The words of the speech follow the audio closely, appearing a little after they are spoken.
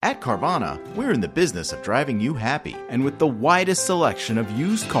At Carvana, we're in the business of driving you happy. And with the widest selection of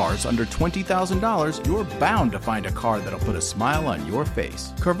used cars under $20,000, you're bound to find a car that'll put a smile on your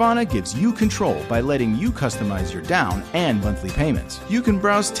face. Carvana gives you control by letting you customize your down and monthly payments. You can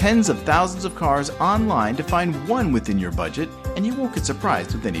browse tens of thousands of cars online to find one within your budget, and you won't get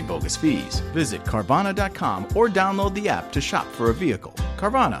surprised with any bogus fees. Visit Carvana.com or download the app to shop for a vehicle.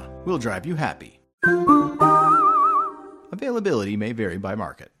 Carvana, we'll drive you happy. Availability may vary by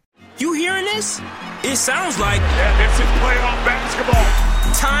market. You hearing this? It sounds like... Yeah, this is playoff basketball.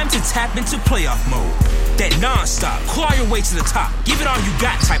 Time to tap into playoff mode. That non-stop, claw your way to the top, give it all you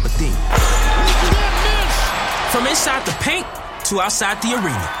got type of thing. From inside the paint to outside the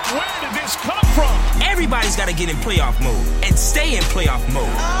arena. Where did this come from? Everybody's got to get in playoff mode and stay in playoff mode.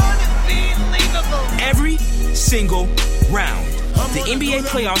 Unbelievable. Every single round. The NBA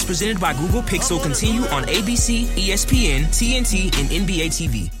playoffs presented by Google Pixel continue on ABC, ESPN, TNT, and NBA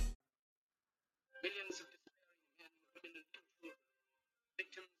TV. Millions of despairing men, women, and children,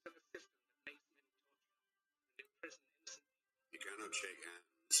 victims of a system that makes men torture and imprison innocent. You cannot shake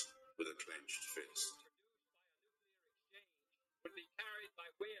hands with a clenched fist. Would be carried by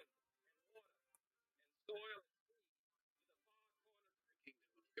wind and water and soil and food to the far corners of the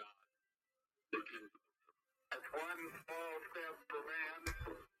kingdom of God. The kingdom. That's one small step for man,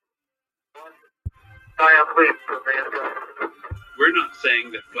 one giant leap for mankind. We're not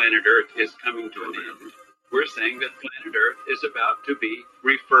saying that planet Earth is coming to an end. We're saying that planet Earth is about to be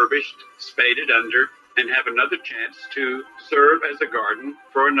refurbished, spaded under, and have another chance to serve as a garden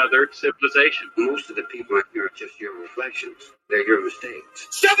for another civilization. Most of the people out here are just your reflections. They're your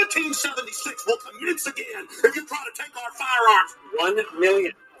mistakes. 1776 will commence again if you try to take our firearms. 1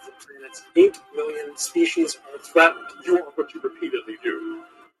 million of the planet's 8 million species are threatened. You are what you repeatedly do.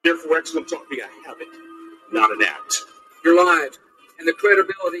 Therefore, excellence ought to be a habit, not an act. Your lives and the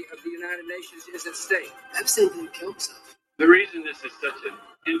credibility of the United Nations is at stake. Epstein didn't kill himself. The reason this is such an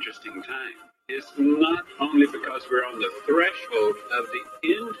interesting time is not only because we're on the threshold of the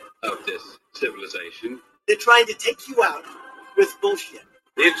end of this civilization. They're trying to take you out with bullshit.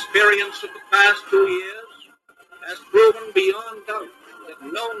 The experience of the past 2 years has proven beyond doubt that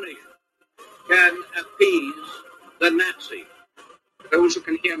no nation can appease the Nazi. Those who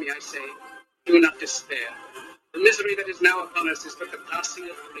can hear me, I say, do not despair. The misery that is now upon us is but the passing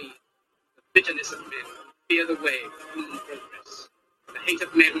of greed. The bitterness of men fear the way of human progress. The hate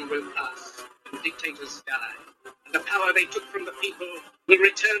of men will pass, and dictators die. And the power they took from the people will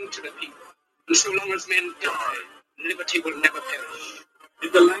return to the people. And so long as men die, liberty will never perish.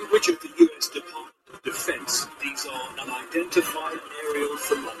 In the language of the U.S. Department of Defense, these are unidentified aerial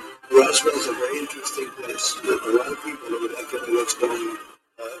phenomena. Roswell is a very interesting place. There are a lot of people who would like to know what's going on.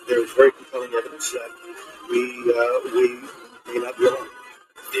 There is very compelling evidence that we may not be alone.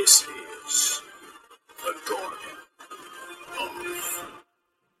 This is the Garden of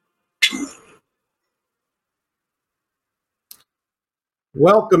Doom.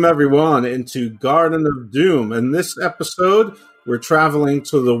 Welcome, everyone, into Garden of Doom. In this episode, we're traveling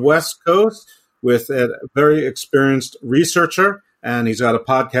to the West Coast with a very experienced researcher, and he's got a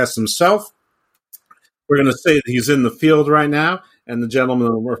podcast himself. We're going to say that he's in the field right now, and the gentleman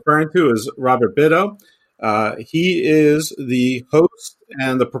I'm referring to is Robert Bitto. He is the host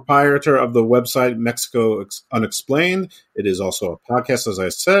and the proprietor of the website Mexico Unexplained. It is also a podcast, as I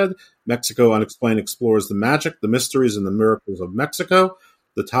said. Mexico Unexplained explores the magic, the mysteries, and the miracles of Mexico.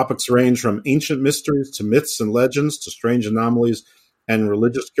 The topics range from ancient mysteries to myths and legends to strange anomalies and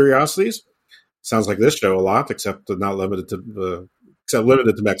religious curiosities. Sounds like this show a lot, except not limited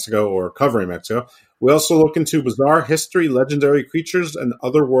to Mexico or covering Mexico. We also look into bizarre history, legendary creatures, and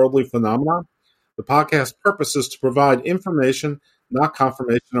otherworldly phenomena. The podcast's purpose is to provide information, not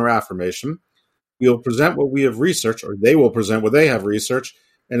confirmation or affirmation. We will present what we have researched, or they will present what they have researched,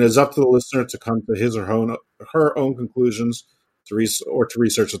 and it is up to the listener to come to his or her own conclusions to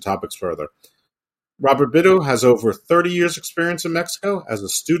research the topics further. Robert Bitto has over 30 years' experience in Mexico as a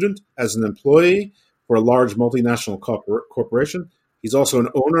student, as an employee for a large multinational corporation. He's also an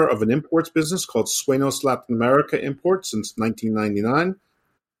owner of an imports business called Sueños Latin American Imports since 1999.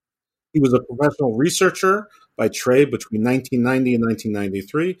 He was a professional researcher by trade between 1990 and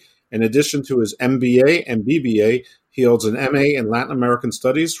 1993. In addition to his MBA and BBA, he holds an MA in Latin American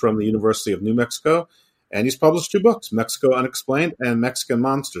Studies from the University of New Mexico, and he's published 2 books, Mexico Unexplained and Mexican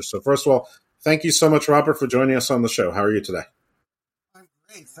Monsters. So first of all, thank you so much, Robert, for joining us on the show. How are you today? I'm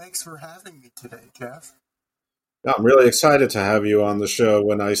great. Thanks for having me today, Jeff. I'm really excited to have you on the show.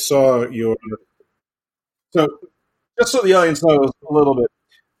 When I saw your... So just so the audience knows a little bit,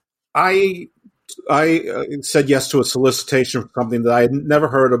 I said yes to a solicitation for something that I had never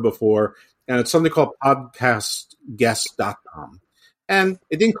heard of before, and it's something called podcastguest.com. And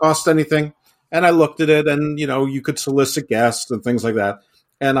it didn't cost anything. And I looked at it, and, you could solicit guests and things like that.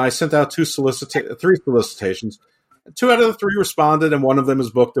 And I sent out three solicitations. 2 out of the 3 responded, and one of them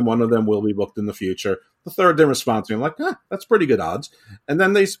is booked, and one of them will be booked in the future. The third didn't respond to me. I'm like, that's pretty good odds. And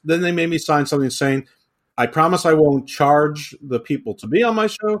then they made me sign something saying, I promise I won't charge the people to be on my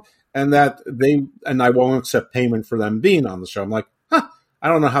show, and I won't accept payment for them being on the show. I'm like, I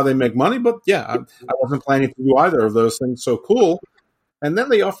don't know how they make money, but yeah, I wasn't planning to do either of those things. So cool. And then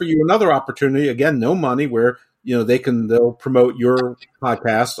they offer you another opportunity, again, no money, where they'll promote your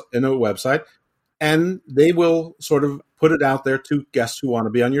podcast in a website, and they will sort of put it out there to guests who want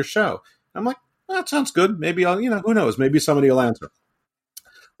to be on your show. I'm like, that sounds good. Maybe I'll, who knows? Maybe somebody will answer.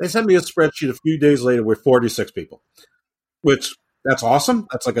 They sent me a spreadsheet a few days later with 46 people, which that's awesome.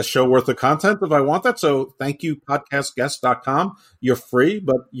 That's like a show worth of content if I want that. So thank you, podcastguest.com. You're free,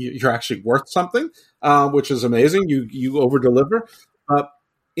 but you're actually worth something, which is amazing. You over-deliver.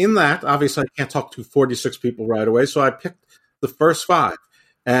 In that, obviously, I can't talk to 46 people right away, so I picked the first 5.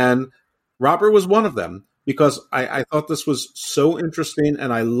 And Robert was one of them because I thought this was so interesting,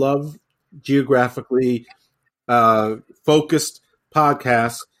 and I love geographically focused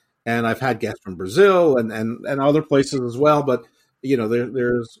podcasts. And I've had guests from Brazil and other places as well. But,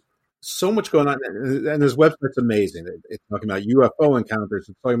 there's so much going on. And his website's amazing. It's talking about UFO encounters.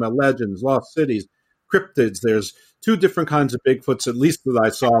 It's talking about legends, lost cities, cryptids. There's 2 different kinds of Bigfoots, at least that I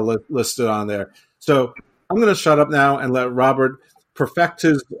saw listed on there. So I'm going to shut up now and let Robert perfect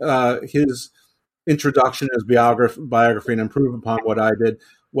his introduction, his biography, and improve upon what I did.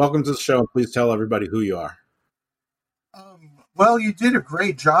 Welcome to the show, and please tell everybody who you are. Well, you did a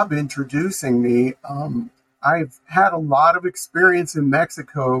great job introducing me. I've had a lot of experience in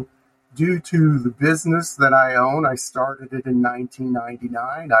Mexico due to the business that I own. I started it in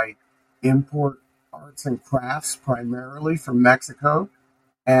 1999. I import arts and crafts primarily from Mexico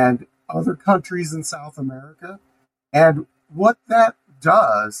and other countries in South America. And what that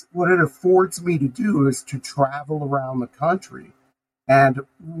does, what it affords me to do, is to travel around the country. And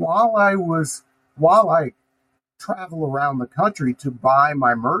while I travel around the country to buy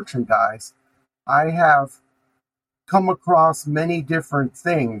my merchandise, I have come across many different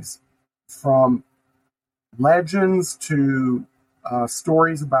things, from legends to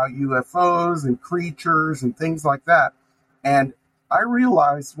stories about UFOs and creatures and things like that. And I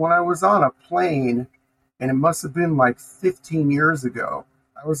realized when I was on a plane, and it must have been like 15 years ago,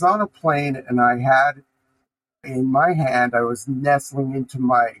 I was on a plane and I had in my hand, I was nestling into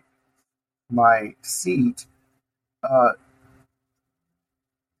my seat, a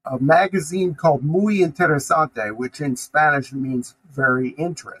magazine called Muy Interesante, which in Spanish means very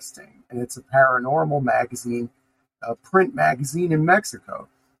interesting. And it's a paranormal magazine, a print magazine in Mexico.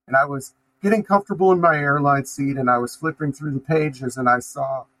 And I was getting comfortable in my airline seat, and I was flipping through the pages, and I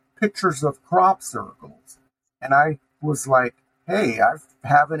saw pictures of crop circles. And I was like, hey, I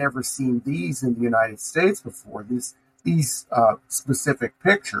haven't ever seen these in the United States before, these specific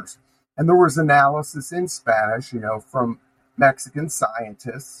pictures. And there was analysis in Spanish, from Mexican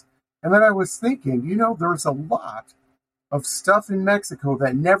scientists. And then I was thinking, there's a lot of stuff in Mexico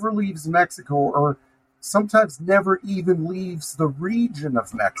that never leaves Mexico, or sometimes never even leaves the region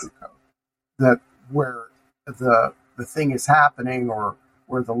of Mexico, that where the thing is happening, or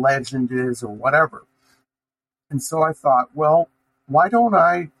where the legend is, or whatever. And so I thought, well, why don't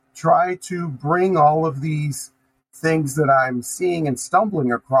I try to bring all of these things that I'm seeing and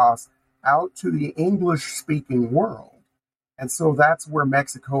stumbling across out to the English-speaking world? And so that's where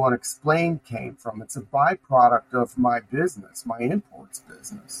Mexico Unexplained came from. It's a byproduct of my business, my imports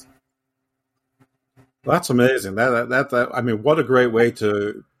business. That's amazing. I mean, what a great way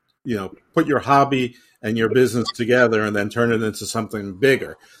to, put your hobby and your business together and then turn it into something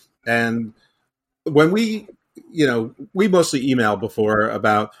bigger. And when we mostly emailed before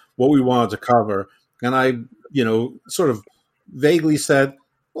about what we wanted to cover. And I, sort of vaguely said,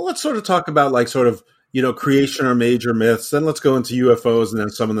 well, let's sort of talk about creation or major myths. Then let's go into UFOs and then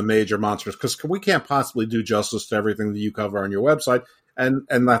some of the major monsters, because we can't possibly do justice to everything that you cover on your website. And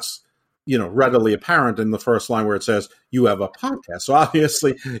that's, readily apparent in the first line where it says you have a podcast. So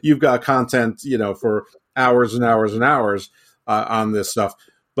obviously you've got content, for hours and hours and hours on this stuff.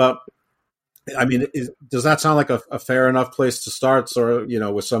 But I mean, does that sound like a fair enough place to start? So,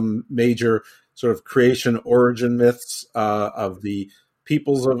 with some major sort of creation origin myths of the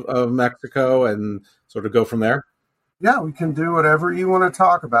peoples of Mexico, and sort of go from there? Yeah, we can do whatever you want to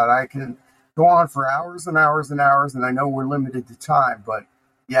talk about. I can go on for hours and hours and hours, and I know we're limited to time, but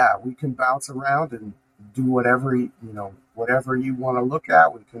yeah, we can bounce around and do whatever whatever you want to look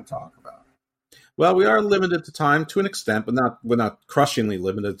at, we can talk about. Well, we are limited to time to an extent, but we're not crushingly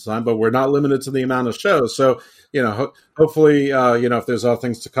limited to time, but we're not limited to the amount of shows. So, hopefully, if there's other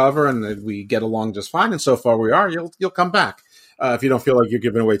things to cover and we get along just fine, and so far we are, you'll come back. If you don't feel like you're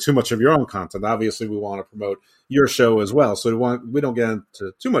giving away too much of your own content, obviously we want to promote your show as well. So we don't get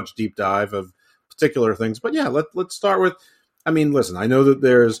into too much deep dive of particular things. But yeah, let's start with, listen, I know that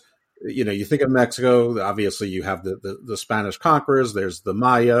there's, you think of Mexico, obviously you have the Spanish conquerors, there's the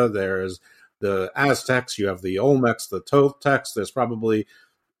Maya, there's the Aztecs, you have the Olmecs, the Toltecs, there's probably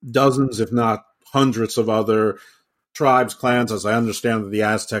dozens, if not hundreds of other tribes, clans. As I understand that the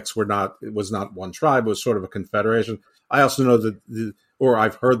Aztecs it was not one tribe, it was sort of a confederation. I also know that,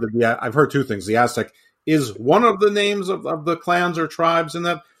 I've heard two things. The Aztec is one of the names of the clans or tribes in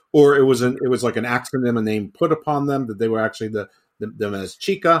that, or it was like an acronym, a name put upon them, that they were actually them as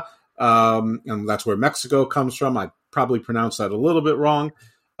Chica, and that's where Mexico comes from. I probably pronounced that a little bit wrong.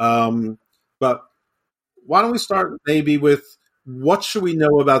 But why don't we start maybe with what should we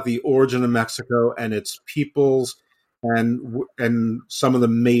know about the origin of Mexico and its peoples and some of the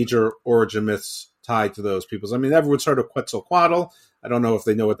major origin myths tied to those peoples? Everyone's heard of Quetzalcoatl. I don't know if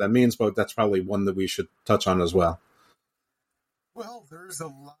they know what that means, but that's probably one that we should touch on as well. Well, there's a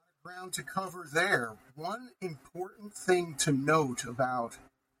lot of ground to cover there. One important thing to note about,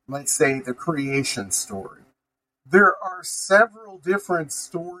 let's say, the creation story. There are several different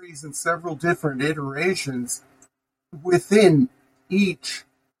stories and several different iterations within each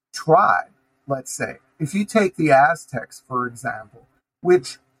tribe, let's say. If you take the Aztecs, for example,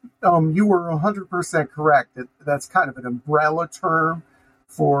 which you were 100% correct, that's kind of an umbrella term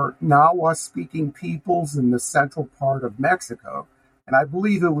for Nahua-speaking peoples in the central part of Mexico. And I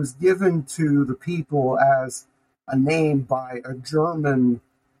believe it was given to the people as a name by a German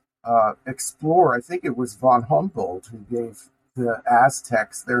explorer. I think it was von Humboldt who gave the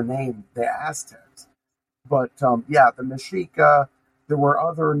Aztecs their name, the Aztecs. But the Mexica, there were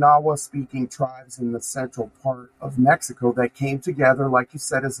other Nahua-speaking tribes in the central part of Mexico that came together, like you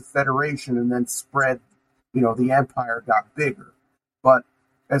said, as a federation and then spread, the empire got bigger. But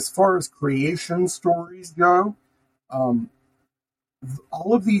as far as creation stories go, all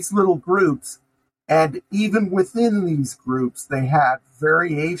of these little groups, and even within these groups, they had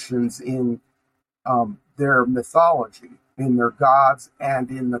variations in their mythology, in their gods, and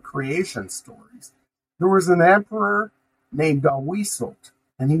in the creation stories. There was an emperor named Huitzilopochtli,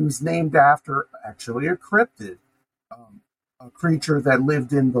 and he was named after, actually, a cryptid, a creature that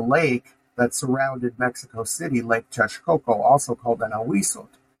lived in the lake that surrounded Mexico City, Lake Texcoco, also called an Huitzilopochtli.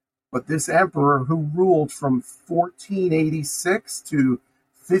 But this emperor, who ruled from 1486 to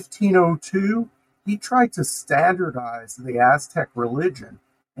 1502, he tried to standardize the Aztec religion,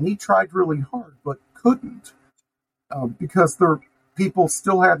 and he tried really hard, but couldn't, because people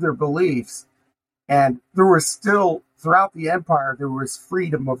still had their beliefs, and there was still, throughout the empire, there was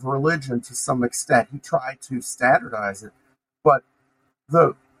freedom of religion to some extent. He tried to standardize it, but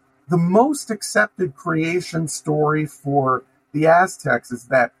the most accepted creation story for the Aztecs is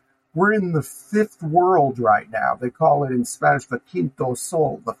that we're in the fifth world right now. They call it in Spanish the quinto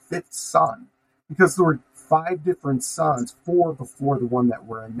sol, the fifth sun, because there were 5 different suns, 4 before the one that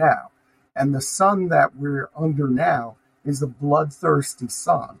we're in now. And the sun that we're under now is a bloodthirsty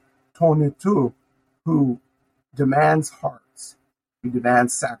sun, Tonatiuh, who demands hearts. He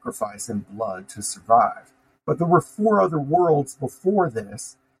demands sacrifice and blood to survive. But there were 4 other worlds before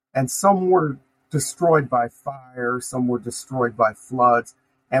this, and some were destroyed by fire, some were destroyed by floods.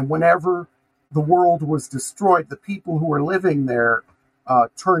 And whenever the world was destroyed, the people who were living there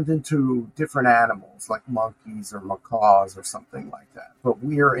turned into different animals, like monkeys or macaws or something like that. But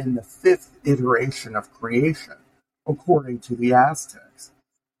we are in the 5th iteration of creation, according to the Aztecs.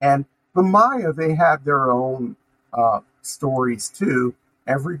 And the Maya, they had their own stories too.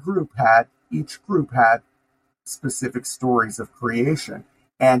 Each group had specific stories of creation.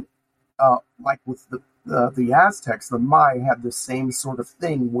 And like with the Aztecs, the Maya had the same sort of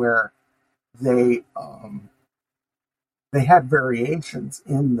thing where they had variations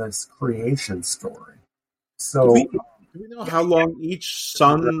in this creation story. So, do we know how long each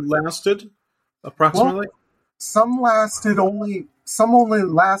sun lasted, approximately? Well, some only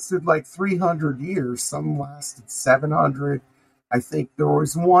lasted like 300 years. Some lasted 700. I think there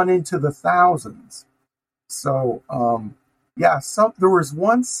was one into the thousands. So, there was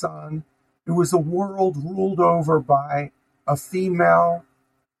one sun. It was a world ruled over by a female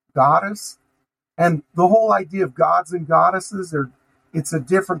goddess. And the whole idea of gods and goddesses, it's a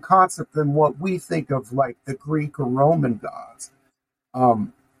different concept than what we think of, like the Greek or Roman gods.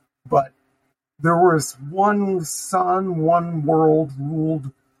 But there was one sun, one world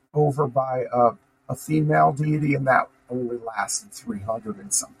ruled over by a female deity, and that only lasted 300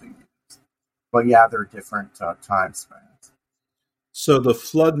 and something years. But yeah, they're different time spans. So the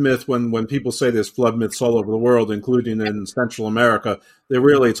flood myth, when people say there's flood myths all over the world, including in Central America, they're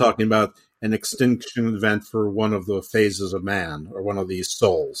really talking about an extinction event for one of the phases of man, or one of these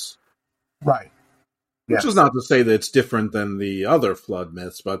souls. Right. Which is not to say that it's different than the other flood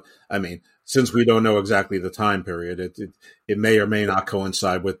myths, but I mean, since we don't know exactly the time period, it may or may not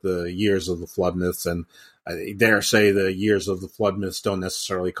coincide with the years of the flood myths, and I dare say the years of the flood myths don't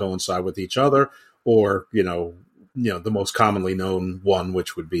necessarily coincide with each other, or the most commonly known one,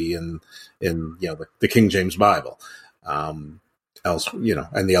 which would be in the King James Bible, and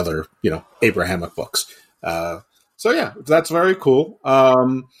the other Abrahamic books. So yeah, that's very cool.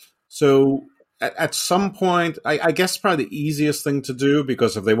 So at some point, I guess probably the easiest thing to do,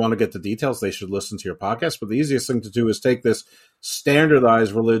 because if they want to get the details, they should listen to your podcast. But the easiest thing to do is take this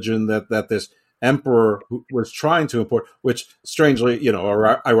standardized religion that this emperor was trying to import, which strangely,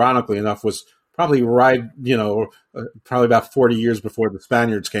 or ironically enough, was probably probably about 40 years before the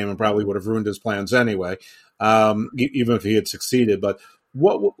Spaniards came, and probably would have ruined his plans anyway, even if he had succeeded. But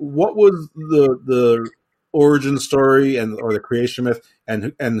what was the origin story or the creation myth,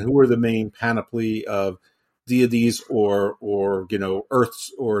 and who were the main panoply of deities or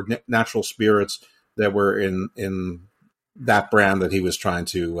earths or natural spirits that were in that brand that he was trying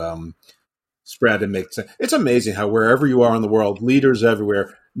to spread and make sense? It's amazing how wherever you are in the world, leaders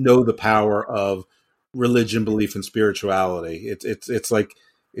everywhere know the power of religion, belief, and spirituality. It's like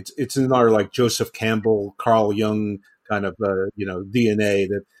it's in our like Joseph Campbell, Carl Jung kind of DNA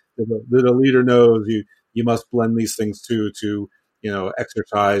that a leader knows you must blend these things to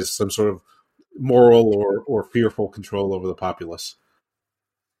exercise some sort of moral or fearful control over the populace.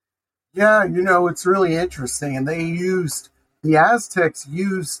 Yeah, it's really interesting, and the Aztecs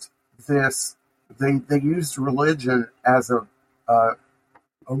used this. They used religion as a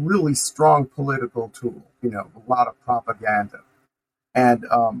really strong political tool, a lot of propaganda. And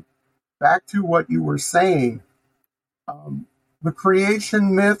back to what you were saying, the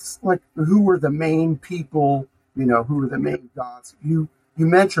creation myths, like who were the main people, who were the main gods? You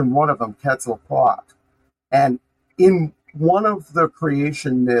mentioned one of them, Quetzalcoatl. And in one of the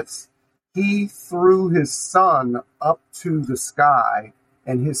creation myths, he threw his son up to the sky,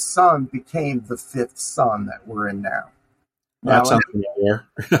 and his son became the fifth sun that we're in now. That sounds familiar.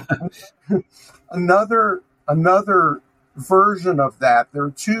 Another version of that. There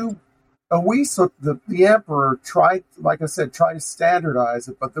are two. The emperor tried, like I said, to standardize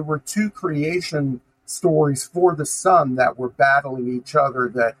it, but there were two creation stories for the sun that were battling each other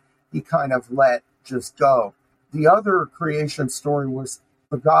that he kind of let just go. The other creation story was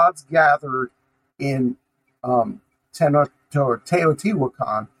the gods gathered in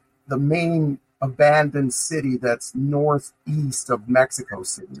Teotihuacan, the main abandoned city that's northeast of Mexico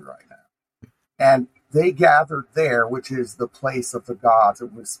City right now. And they gathered there, which is the place of the gods.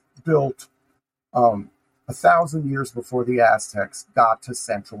 It was built 1,000 years before the Aztecs got to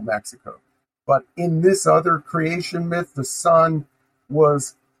central Mexico. But in this other creation myth, the sun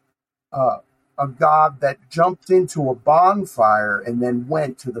was a god that jumped into a bonfire and then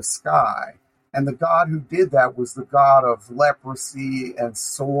went to the sky. And the god who did that was the god of leprosy and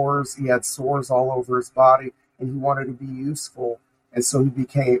sores. He had sores all over his body, and he wanted to be useful. And so he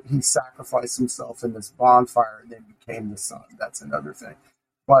sacrificed himself in this bonfire and then became the sun. That's another thing.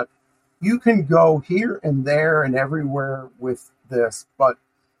 But you can go here and there and everywhere with this. But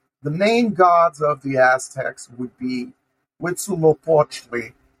the main gods of the Aztecs would be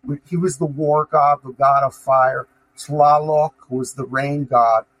Huitzilopochtli. He was the war god, the god of fire. Tlaloc was the rain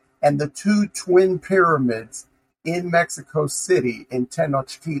god. And the two twin pyramids in Mexico City, in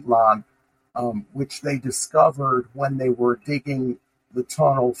Tenochtitlan, which they discovered when they were digging the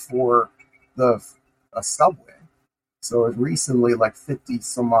tunnel for a subway. So recently, like 50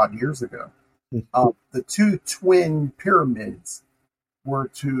 some odd years ago. The two twin pyramids were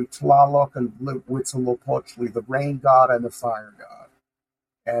to Tlaloc and Huitzilopochtli, the rain god and the fire god.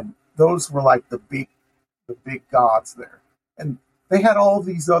 And those were like the big gods there. And they had all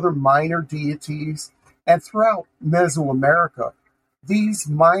these other minor deities. And throughout Mesoamerica, these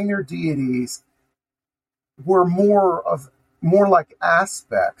minor deities were more like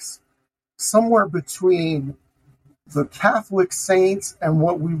aspects, somewhere between the Catholic saints and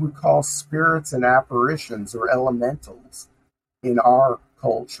what we would call spirits and apparitions or elementals in our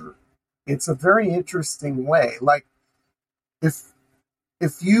culture. It's a very interesting way. Like if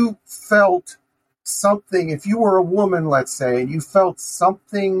you felt something, if you were a woman, let's say, and you felt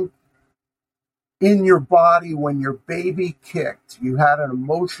something in your body when your baby kicked, you had an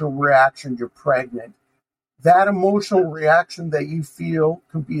emotional reaction, you're pregnant, that emotional reaction that you feel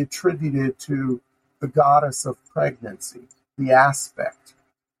can be attributed to the goddess of pregnancy, the aspect.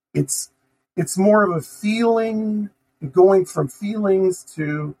 It's more of a feeling, going from feelings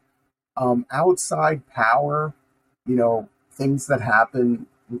to outside power, things that happen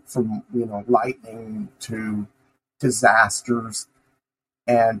from, lightning to disasters.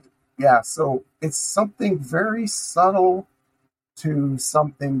 And yeah, so it's something very subtle to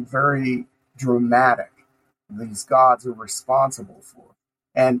something very dramatic these gods are responsible for.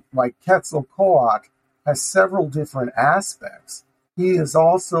 And like Quetzalcoatl has several different aspects. He is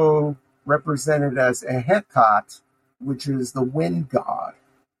also represented as a Hecate, which is the wind god,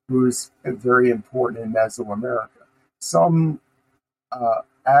 who is very important in Mesoamerica. Some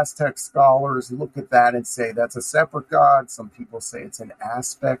Aztec scholars look at that and say that's a separate god. Some people say it's an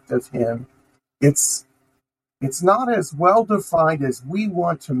aspect of him. It's not as well defined as we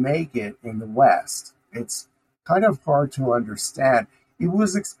want to make it in the West. It's kind of hard to understand. It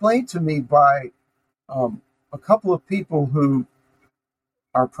was explained to me by a couple of people who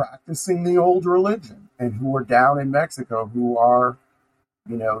are practicing the old religion and who are down in Mexico, who are,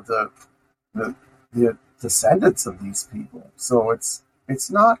 the descendants of these people. So it's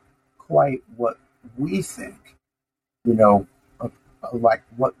not quite what we think, like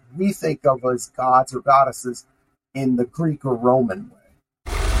what we think of as gods or goddesses in the Greek or Roman way.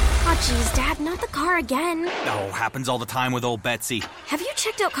 Oh, geez, Dad, not the car again. Oh, happens all the time with old Betsy. Have you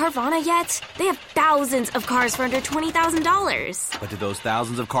checked out Carvana yet? They have thousands of cars for under $20,000. But do those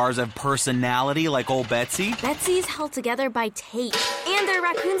thousands of cars have personality like old Betsy? Betsy's held together by tape. And there are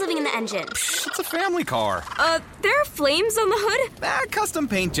raccoons living in the engine. Psh, it's a family car. There are flames on the hood? Custom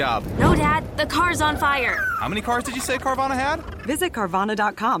paint job. No, Dad, the car's on fire. How many cars did you say Carvana had? Visit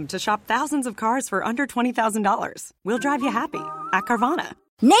Carvana.com to shop thousands of cars for under $20,000. We'll drive you happy at Carvana.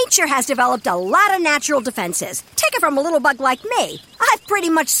 Nature has developed a lot of natural defenses. Take it from a little bug like me. I've pretty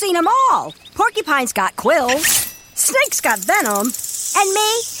much seen them all. Porcupines got quills. Snakes got venom. And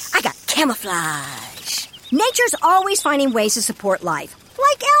me, I got camouflage. Nature's always finding ways to support life,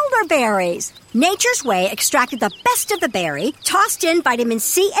 like elderberries. Nature's Way extracted the best of the berry, tossed in vitamin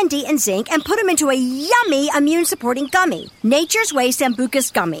C and D and zinc, and put them into a yummy immune-supporting gummy. Nature's Way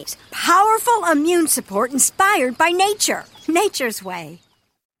Sambucus Gummies. Powerful immune support inspired by nature. Nature's Way.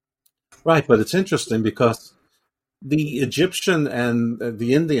 Right, but it's interesting because the Egyptian and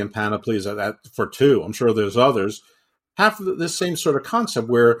the Indian panoplies are that for two, I'm sure there's others, have this same sort of concept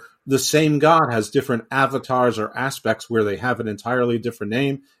where the same god has different avatars or aspects where they have an entirely different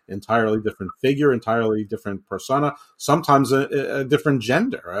name, entirely different figure, entirely different persona, sometimes a different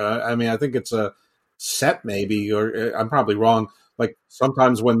gender. I think it's a set maybe, or I'm probably wrong. Like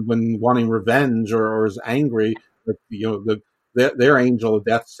sometimes when wanting revenge or is angry, their angel of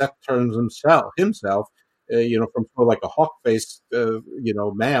death Seth turns himself, from sort of like a hawk-faced,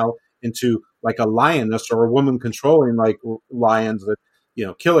 male into like a lioness or a woman controlling like lions that,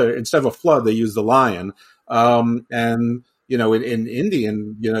 kill her. Instead of a flood, they use the lion. In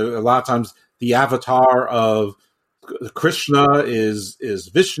Indian, a lot of times the avatar of Krishna is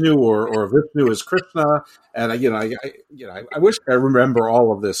Vishnu or Vishnu is Krishna. And I wish I remember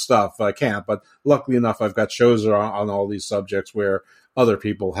all of this stuff. I can't, but luckily enough, I've got shows on all these subjects where other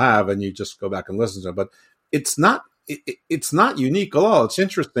people have, and you just go back and listen to them. But it's not unique at all. It's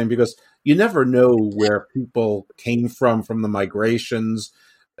interesting because you never know where people came from the migrations,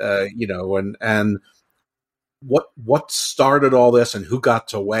 and what started all this and who got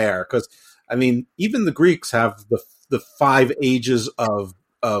to where. Because even the Greeks have the 5 ages of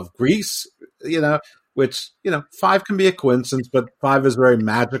Greece, which 5 can be a coincidence, but 5 is very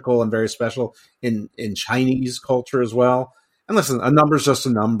magical and very special in Chinese culture as well. And listen, a number is just a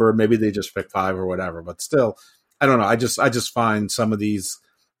number. Maybe they just pick 5 or whatever, but still, I don't know. I just find some of these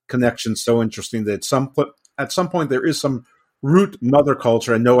connections so interesting that at some point there is some root mother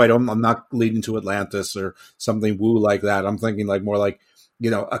culture. And no, I'm not leading to Atlantis or something woo like that. I'm thinking like more like,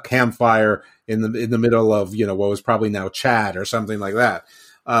 a campfire in the middle of, what was probably now Chad or something like that.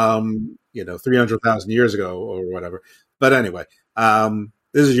 300,000 years ago or whatever. But anyway,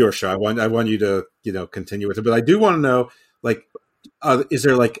 this is your show. I want you to, continue with it. But I do want to know, like, is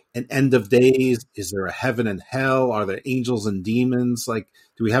there like an end of days? Is there a heaven and hell? Are there angels and demons? Like,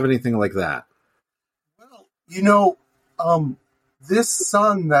 do we have anything like that? Well, this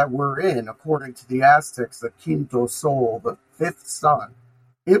sun that we're in, according to the Aztecs, the quinto sol, the 5th sun,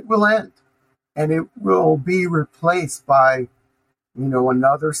 it will end. And it will be replaced by,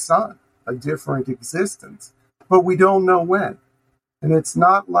 another sun, a different existence, but we don't know when. And it's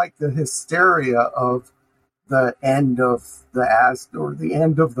not like the hysteria of the end of the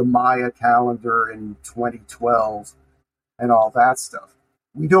end of the Maya calendar in 2012 and all that stuff.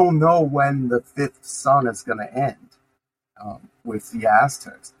 We don't know when the fifth sun is going to end with the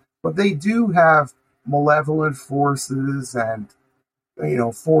Aztecs, but they do have malevolent forces and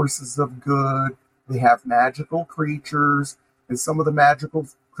forces of good. They have magical creatures, and some of the magical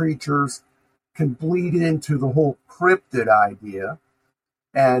creatures can bleed into the whole cryptid idea.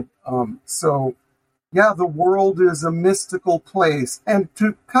 And the world is a mystical place. And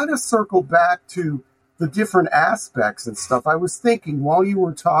to kind of circle back to the different aspects and stuff, I was thinking while you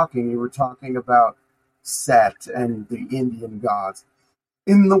were talking about Set and the Indian gods.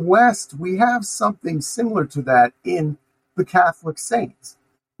 In the West, we have something similar to that in the Catholic saints.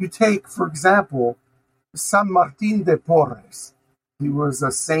 You take, for example, San Martin de Porres. He was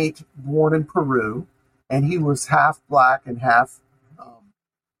a saint born in Peru, and he was half black and half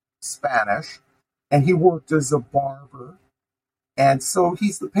Spanish, and he worked as a barber. And so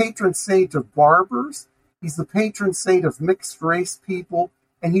he's the patron saint of barbers, he's the patron saint of mixed race people,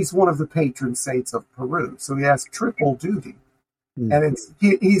 and he's one of the patron saints of Peru. So he has triple duty. And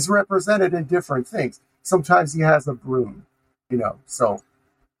he's represented in different things. Sometimes he has a broom, so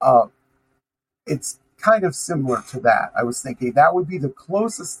it's kind of similar to that. I was thinking that would be the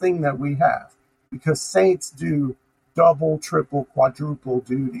closest thing that we have, because saints do double, triple, quadruple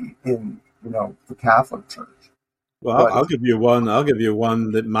duty in, the Catholic Church. Well, I'll give you one. I'll give you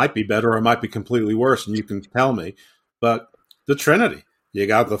one that might be better or might be completely worse, and you can tell me. But the Trinity. You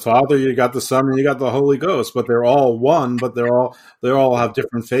got the Father, you got the Son, and you got the Holy Ghost, but they're all one, but they all have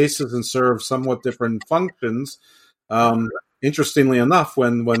different faces and serve somewhat different functions. Interestingly enough,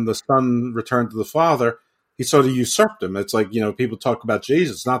 when the Son returned to the Father, he sort of usurped him. It's like, people talk about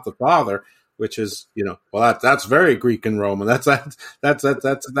Jesus, not the Father, which is, that's very Greek and Roman. That's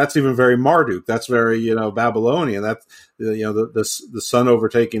even very Marduk. That's very, Babylonian. That's, the Son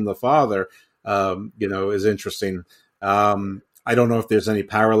overtaking the Father, is interesting. I don't know if there's any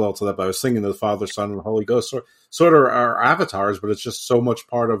parallel to that, but I was thinking of the Father, Son, and the Holy Ghost sort of are avatars, but it's just so much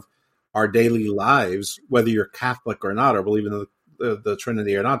part of our daily lives, whether you're Catholic or not, or believe in the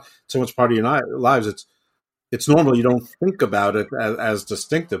Trinity or not. So much part of your lives. It's normal. You don't think about it as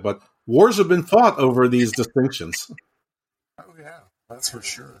distinctive, but wars have been fought over these distinctions. Oh yeah, that's for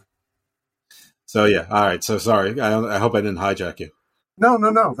sure. So yeah, all right. So sorry. I hope I didn't hijack you. No,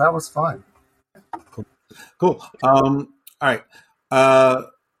 that was fine. Cool. All right.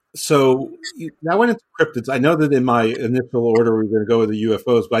 So I went into cryptids. I know that in my initial order we were going to go with the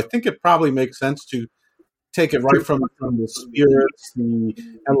UFOs, but I think it probably makes sense to take it right from the spirits, the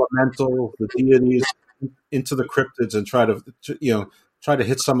elementals, the deities, into the cryptids, and try to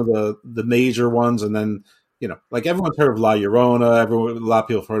hit some of the major ones, and then like everyone's heard of La Llorona. A lot of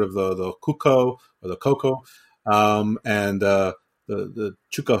people have heard of the Cuco or the Coco, and the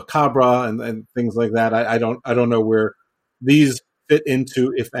Chupacabra and things like that. I don't know where these fit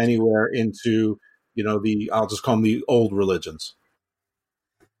into, if anywhere, into I'll just call them the old religions.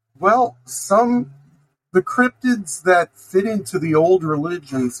 Well, the cryptids that fit into the old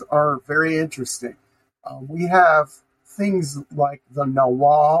religions are very interesting. We have things like the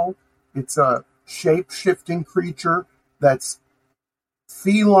Nawal. It's a shape-shifting creature that's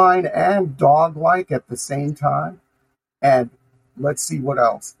feline and dog-like at the same time. And let's see what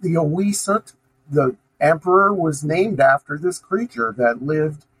else. The Owisut, the emperor, was named after this creature that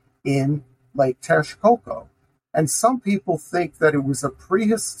lived in Lake Texcoco. And some people think that it was a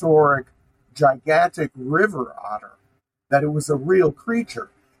prehistoric, gigantic river otter, that it was a real creature.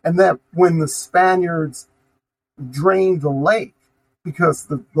 And that when the Spaniards drained the lake, because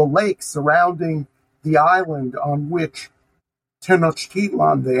the lake surrounding the island on which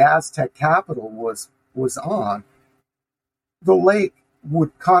Tenochtitlan, the Aztec capital, was on, the lake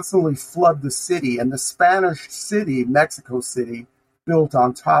would constantly flood the city, and the Spanish city, Mexico City, built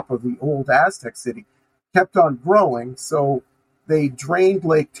on top of the old Aztec city, kept on growing, so they drained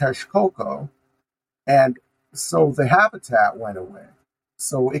Lake Texcoco, and so the habitat went away.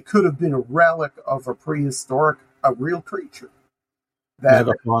 So it could have been a relic of a real creature that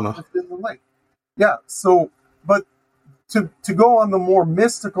lived in the lake. Yeah, so, but to go on the more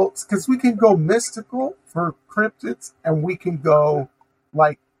mystical, because we can go mystical for cryptids, and we can go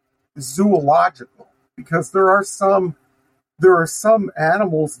like zoological, because there are some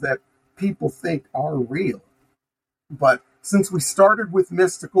animals that people think are real. But since we started with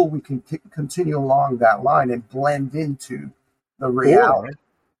mystical, we can continue along that line and blend into the reality.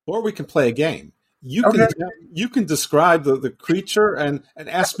 Or we can play a game. You can describe the creature and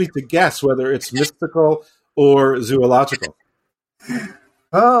ask me to guess whether it's mystical or zoological.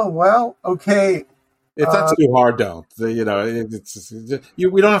 Oh, well, okay. If that's too hard, don't. We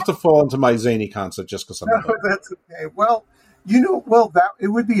don't have to fall into my zany concept just because I'm. No, that's okay. Well, that it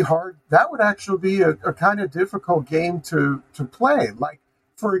would be hard. That would actually be a kind of difficult game to play. Like,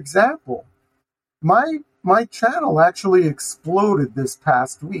 for example, my channel actually exploded this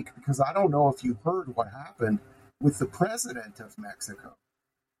past week because I don't know if you heard what happened with the president of Mexico.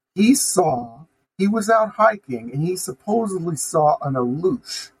 He was out hiking and he supposedly saw an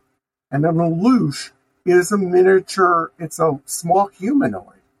aloosh. And an aloosh is a miniature, it's a small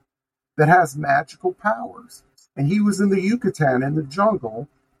humanoid that has magical powers. And he was in the Yucatan in the jungle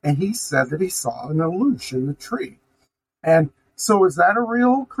and he said that he saw an aloosh in the tree. And so is that a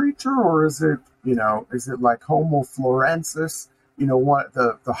real creature or is it like Homo florensis,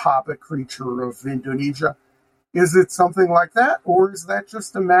 the hobbit creature of Indonesia? Is it something like that? Or is that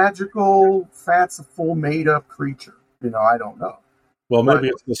just a magical, fanciful, made-up creature? I don't know. Well, maybe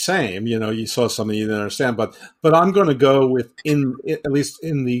it's the same. You saw something you didn't understand. But I'm going to go with, at least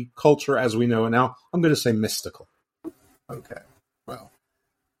in the culture as we know it now, I'm going to say mystical. Okay. Well,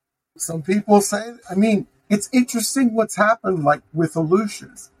 some people say, it's interesting what's happened like with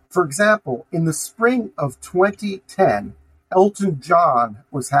alooshs. For example, in the spring of 2010, Elton John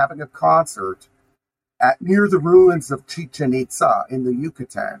was having a concert near the ruins of Chichen Itza in the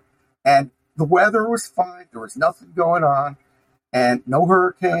Yucatan. And the weather was fine. There was nothing going on. And no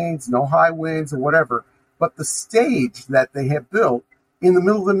hurricanes, no high winds or whatever. But the stage that they had built, in the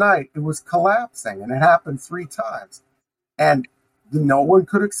middle of the night, it was collapsing. And it happened 3 times. And no one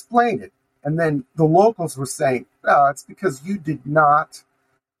could explain it. And then the locals were saying, it's because you did not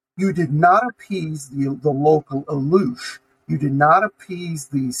appease the local aloosh. You did not appease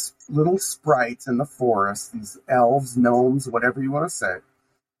these little sprites in the forest, these elves, gnomes, whatever you want to say.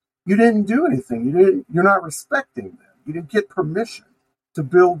 You didn't do anything. You're not respecting them. You didn't get permission to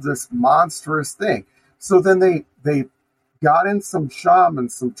build this monstrous thing. So then they got in some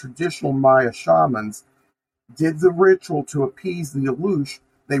shamans, some traditional Maya shamans, did the ritual to appease the aloosh.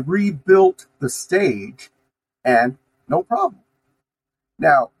 They rebuilt the stage, and no problem.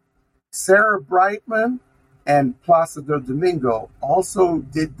 Now, Sarah Brightman and Placido Domingo also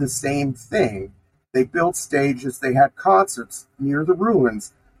did the same thing. They built stages, they had concerts near the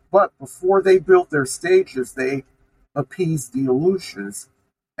ruins, but before they built their stages, they appeased the alooshs,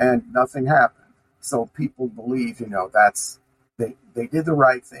 and nothing happened. So people believe, they did the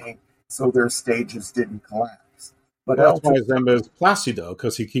right thing, so their stages didn't collapse. But that's why his name is Placido,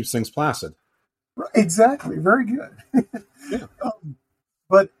 because he keeps things placid. Exactly, very good. Yeah.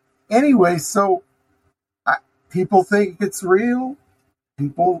 But anyway, so people think it's real.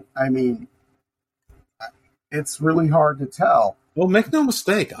 It's really hard to tell. Well, make no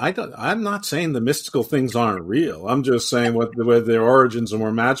mistake. I'm not saying the mystical things aren't real. I'm just saying whether their origins are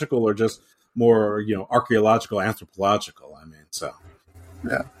more magical or just more, archaeological, anthropological.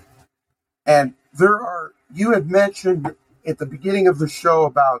 Yeah. And you had mentioned at the beginning of the show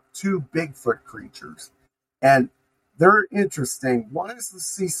about 2 Bigfoot creatures. And they're interesting. One is the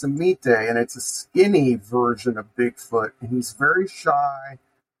Sisamite, and it's a skinny version of Bigfoot. And he's very shy,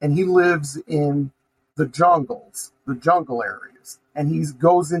 and he lives in the jungle areas. And he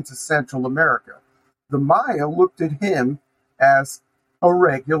goes into Central America. The Maya looked at him as a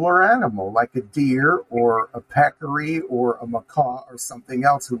regular animal, like a deer or a peccary or a macaw or something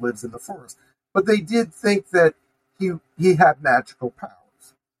else who lives in the forest. But they did think that he had magical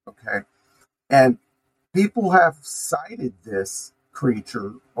powers. Okay. And people have cited this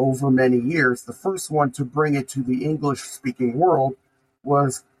creature over many years. The first one to bring it to the English-speaking world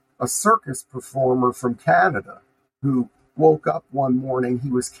was a circus performer from Canada who woke up one morning, he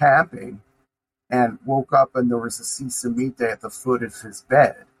was camping, and woke up and there was a Sisamite at the foot of his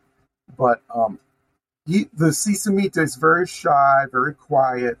bed. But the Sisamite is very shy, very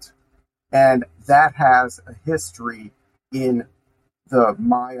quiet, and that has a history in the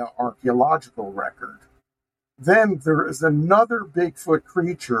Maya archaeological record. Then there is another Bigfoot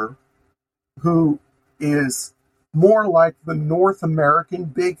creature who is more like the North American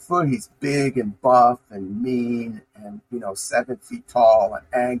Bigfoot. He's big and buff and mean and, 7 feet tall and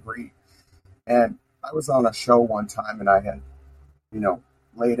angry. And I was on a show one time and I had,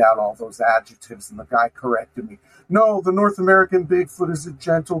 laid out all those adjectives and the guy corrected me. No, the North American Bigfoot is a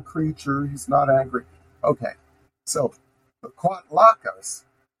gentle creature. He's not angry. Okay, so the Cuatlacas,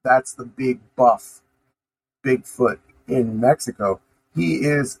 that's the big buff Bigfoot in Mexico. He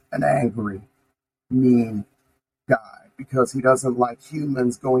is an angry, mean guy. because he doesn't like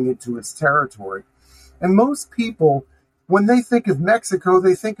humans going into his territory. And most people, when they think of Mexico,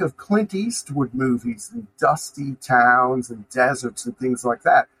 they think of Clint Eastwood movies and dusty towns and deserts and things like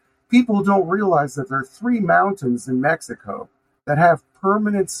that. People don't realize that there are 3 mountains in Mexico that have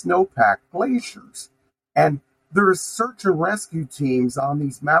permanent snowpack glaciers. And there's search and rescue teams on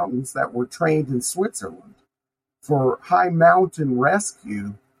these mountains that were trained in Switzerland for high mountain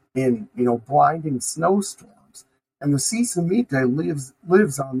rescue in, blinding snowstorms. And the Sisamite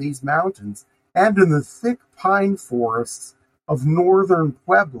lives on these mountains and in the thick pine forests of northern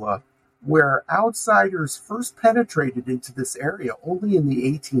Puebla, where outsiders first penetrated into this area only in the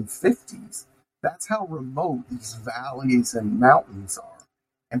 1850s. That's how remote these valleys and mountains are.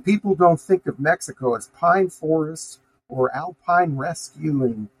 And people don't think of Mexico as pine forests or alpine rescue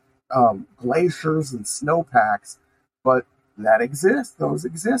and glaciers and snowpacks, but that exists. Those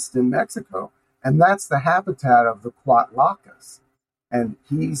exist in Mexico. And that's the habitat of the Cuatlacas. And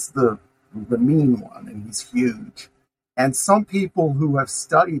he's the mean one, and he's huge. And some people who have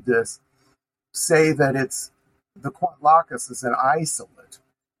studied this say that the Cuatlacas is an isolate,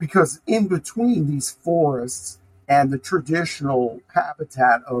 because in between these forests and the traditional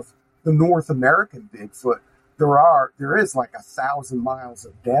habitat of the North American Bigfoot, there is like 1,000 miles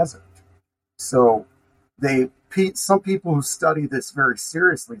of desert. So some people who study this very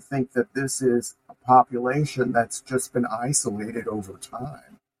seriously think that this is a population that's just been isolated over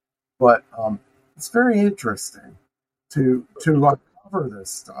time. But it's very interesting to uncover this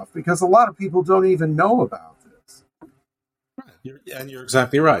stuff, because a lot of people don't even know about this. Right. You're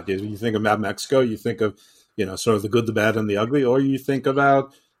exactly right. You think about Mexico, you think of sort of the good, the bad, and the ugly, or you think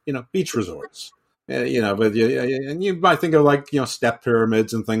about beach resorts. But you might think of step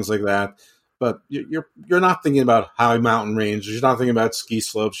pyramids and things like that. But you're not thinking about high mountain ranges. You're not thinking about ski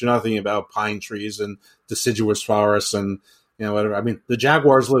slopes. You're not thinking about pine trees and deciduous forests and whatever. I mean, the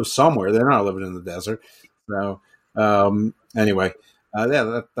jaguars live somewhere. They're not living in the desert. So anyway,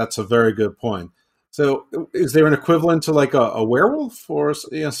 that's a very good point. So is there an equivalent to like a werewolf or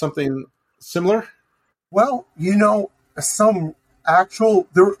something similar? Well, some actual.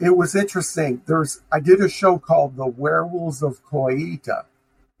 It was interesting. I did a show called The Werewolves of Coahuila.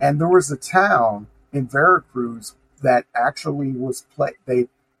 And there was a town in Veracruz that actually they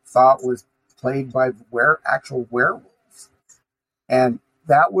thought was plagued by actual werewolves. And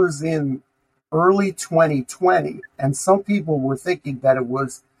that was in early 2020. And some people were thinking that it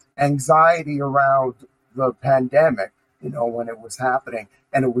was anxiety around the pandemic, when it was happening,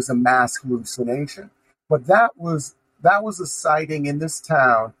 and it was a mass hallucination. But that was a sighting in this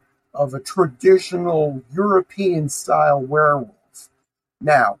town of a traditional European-style werewolf.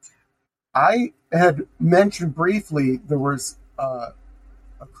 Now, I had mentioned briefly there was a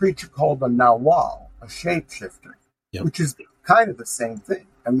creature called a Nawal, a shapeshifter, which is kind of the same thing.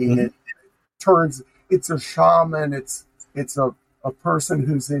 I mean, it's a shaman, it's a person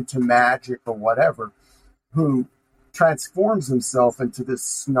who's into magic or whatever, who transforms himself into this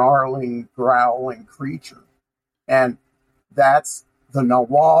snarling, growling creature. And that's the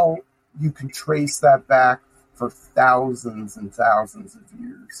Nawal. You can trace that back for thousands and thousands of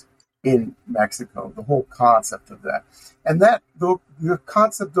years in Mexico, the whole concept of that. And that the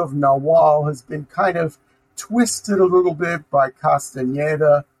concept of Nawal has been kind of twisted a little bit by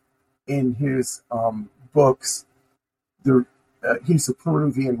Castañeda in his books. He's a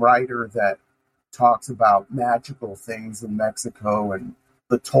Peruvian writer that talks about magical things in Mexico and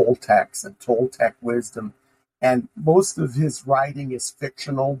the Toltecs and Toltec wisdom. And most of his writing is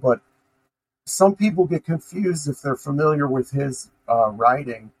fictional, but some people get confused if they're familiar with his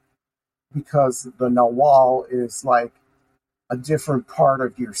writing, because the Nawal is like a different part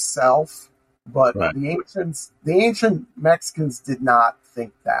of yourself. But right. the ancient Mexicans did not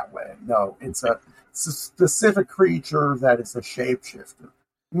think that way. No, it's a specific creature that is a shapeshifter.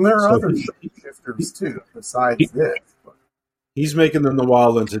 And there are other shapeshifters too, besides this. But. He's making the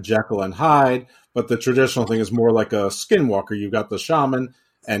Nawal into Jekyll and Hyde, but the traditional thing is more like a skinwalker. You've got the shaman,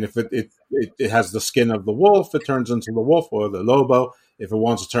 and if it has the skin of the wolf, it turns into the wolf or the lobo. If it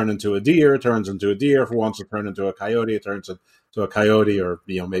wants to turn into a deer, it turns into a deer. If it wants to turn into a coyote, it turns into a coyote, or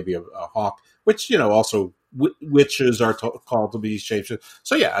maybe a hawk. Which also witches are called to be shapeshifters.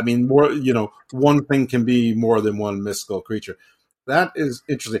 So yeah, I mean, more one thing can be more than one mystical creature. That is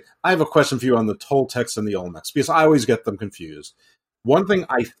interesting. I have a question for you on the Toltecs and the Olmecs, because I always get them confused. One thing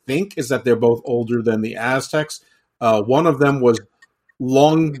I think is that they're both older than the Aztecs. One of them was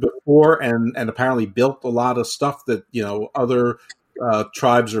long before and apparently built a lot of stuff that other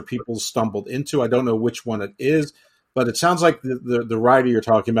tribes or peoples stumbled into. I don't know which one it is, but it sounds like the writer you're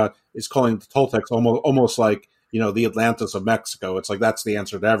talking about is calling the Toltecs almost like the Atlantis of Mexico. It's like that's the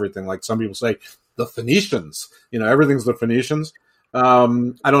answer to everything. Like some people say, the Phoenicians. Everything's the Phoenicians. I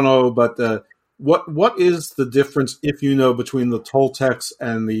don't know, but what is the difference, if you know, between the Toltecs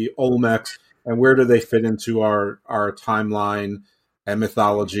and the Olmecs, and where do they fit into our timeline and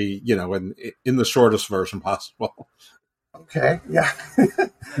mythology? In the shortest version possible. Okay, yeah.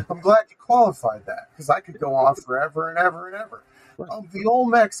 I'm glad you qualified that, because I could go on forever and ever and ever. The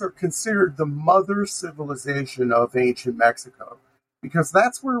Olmecs are considered the mother civilization of ancient Mexico, because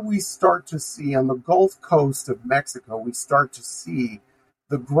that's where we start to see, on the Gulf Coast of Mexico, we start to see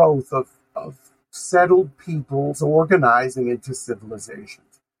the growth of settled peoples organizing into civilizations.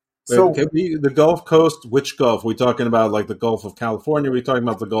 So, the Gulf Coast, which Gulf? Are we talking about like the Gulf of California? Are we talking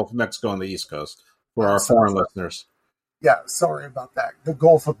about the Gulf of Mexico on the East Coast for our foreign listeners? Yeah, sorry about that. The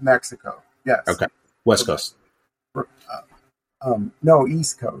Gulf of Mexico, yes. Okay, West Coast. No,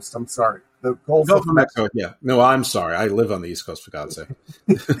 East Coast. I'm sorry. The Gulf of Mexico. Yeah. No, I'm sorry. I live on the East Coast, for God's sake.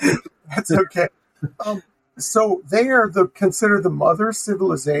 That's okay. So they are considered the mother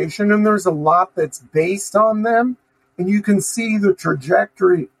civilization, and there's a lot that's based on them, and you can see the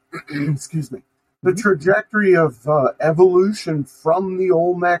trajectory. Excuse me. The trajectory of evolution from the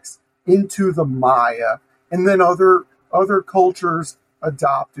Olmecs into the Maya, and then other cultures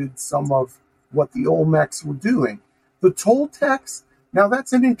adopted some of what the Olmecs were doing. The Toltecs, now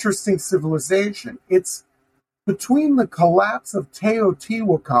that's an interesting civilization. It's between the collapse of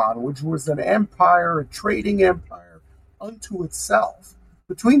Teotihuacan, which was an empire, a trading empire unto itself,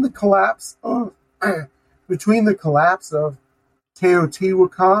 between the collapse of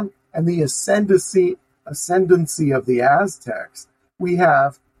Teotihuacan and the ascendancy of the Aztecs, we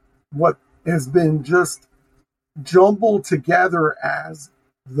have what has been just jumbled together as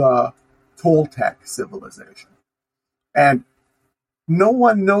the Toltec civilization. And no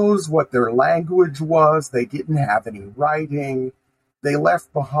one knows what their language was. They didn't have any writing. They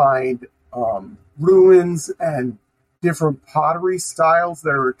left behind ruins and different pottery styles that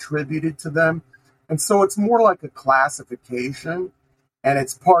are attributed to them. And so it's more like a classification, and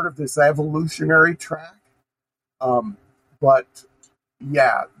it's part of this evolutionary track. But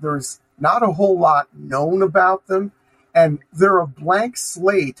yeah, there's not a whole lot known about them, and they're a blank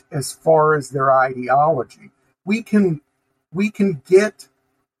slate as far as their ideology. We can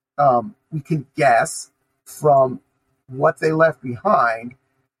guess from what they left behind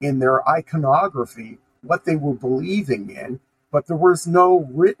in their iconography what they were believing in, but there was no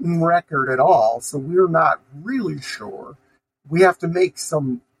written record at all, so we're not really sure. We have to make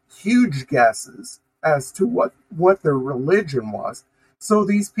some huge guesses as to what their religion was. So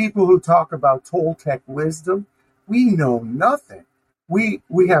these people who talk about Toltec wisdom, we know nothing. We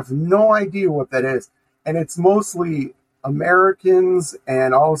have no idea what that is. And it's mostly Americans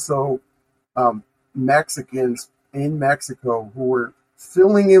and also Mexicans in Mexico who were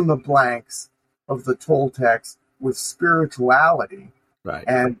filling in the blanks of the Toltecs with spirituality. Right.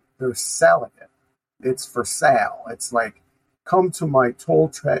 And they're selling it. It's for sale. It's like, come to my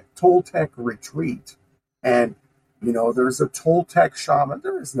Toltec retreat. And, there's a Toltec shaman.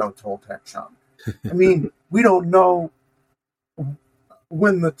 There is no Toltec shaman. I mean, we don't know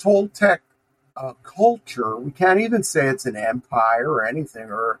when the Toltec culture, we can't even say it's an empire or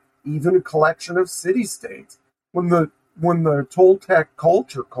anything, or even a collection of city-states. When the Toltec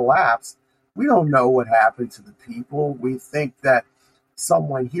culture collapsed, we don't know what happened to the people. We think that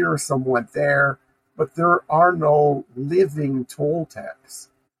someone here, someone there, but there are no living Toltecs.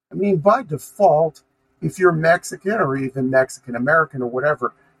 I mean, by default, if you're Mexican or even Mexican American or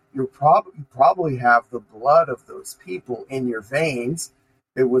whatever, you probably have the blood of those people in your veins.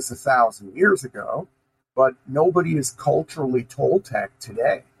 It was 1,000 years ago, but nobody is culturally Toltec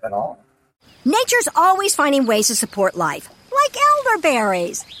today at all. Nature's always finding ways to support life, like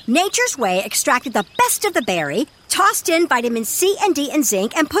elderberries. Nature's Way extracted the best of the berry, tossed in vitamin C and D and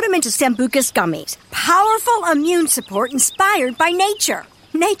zinc, and put them into Sambucus gummies. Powerful immune support inspired by nature.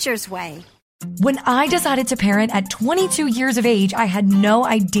 Nature's Way. When I decided to parent at 22 years of age, I had no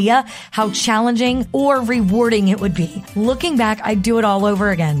idea how challenging or rewarding it would be. Looking back, I'd do it all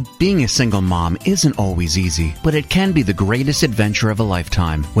over again. Being a single mom isn't always easy, but it can be the greatest adventure of a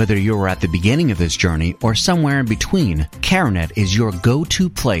lifetime. Whether you're at the beginning of this journey or somewhere in between, CareNet is your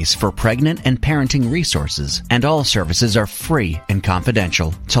go-to place for pregnant and parenting resources, and all services are free and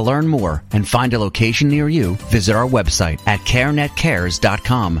confidential. To learn more and find a location near you, visit our website at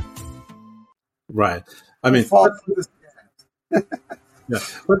carenetcares.com. Right. I mean, yeah.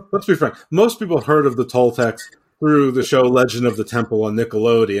 Let's be frank. Most people heard of the Toltecs through the show Legend of the Temple on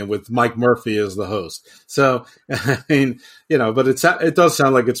Nickelodeon with Mike Murphy as the host. So, I mean, but it does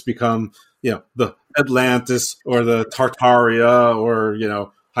sound like it's become the Atlantis or the Tartaria or,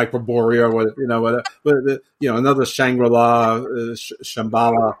 Hyperborea, or another Shangri-La,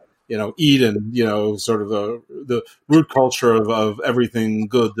 Shambhala, Eden, sort of the root culture of everything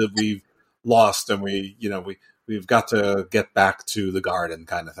good that we've lost, and we've got to get back to the garden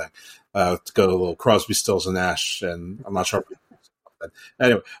kind of thing. To go to a little Crosby, Stills and Nash, and I'm not sure.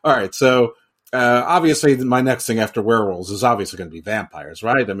 Anyway, all right. So obviously, my next thing after werewolves is obviously going to be vampires,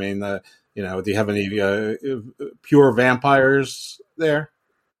 right? I mean, do you have any pure vampires there?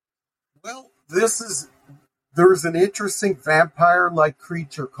 Well, there's an interesting vampire-like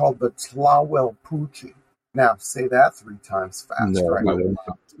creature called the Tlawelpuchi. Now, say that 3 times fast, No, right?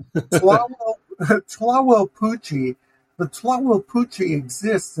 Tlawelpuchi. The Tlawelpuchi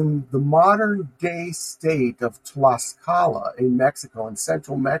exists in the modern-day state of Tlaxcala in Mexico, in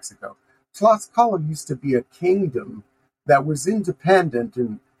central Mexico. Tlaxcala used to be a kingdom that was independent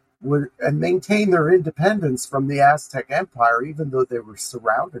and maintained their independence from the Aztec Empire, even though they were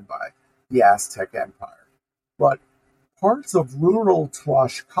surrounded by the Aztec Empire. But parts of rural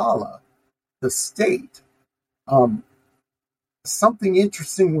Tlaxcala, the state, something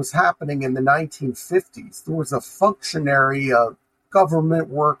interesting was happening in the 1950s. There was a functionary, a government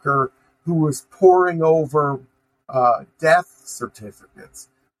worker, who was poring over death certificates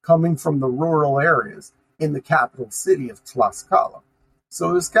coming from the rural areas in the capital city of Tlaxcala.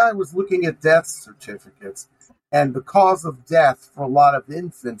 So this guy was looking at death certificates, and the cause of death for a lot of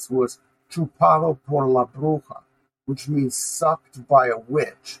infants was chupado por la bruja, which means sucked by a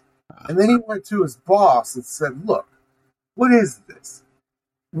witch. And then he went to his boss and said, look, what is this?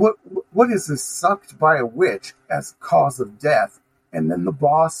 What is this sucked by a witch as cause of death? And then the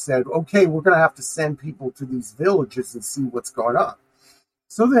boss said, okay, we're going to have to send people to these villages and see what's going on.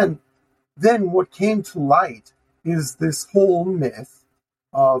 So then what came to light is this whole myth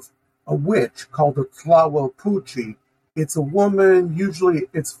of a witch called a Tlawelpuchi. It's a woman. Usually,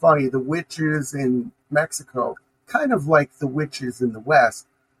 it's funny, the witches in Mexico, kind of like the witches in the West,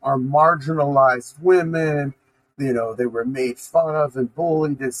 are marginalized women. They were made fun of and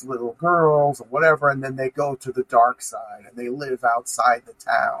bullied as little girls or whatever, and then they go to the dark side and they live outside the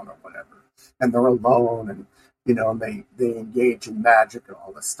town or whatever, and they're alone, and they engage in magic and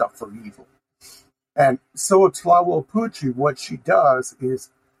all this stuff for evil. And so a Tlawelpuchi, what she does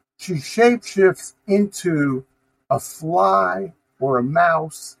is she shapeshifts into a fly or a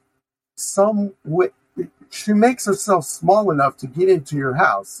mouse. She makes herself small enough to get into your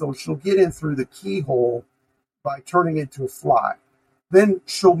house, so she'll get in through the keyhole by turning into a fly. Then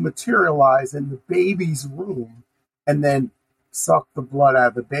she'll materialize in the baby's room and then suck the blood out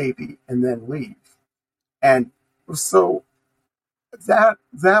of the baby and then leave. And so that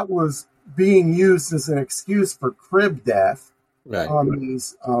was being used as an excuse for crib death on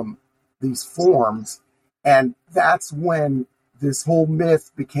these forms. And that's when this whole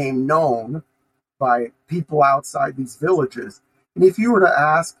myth became known by people outside these villages. And if you were to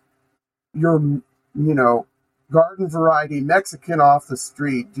ask your, garden variety Mexican off the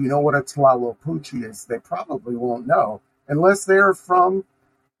street, do you know what a Tlawelpuchi is? They probably won't know unless they're from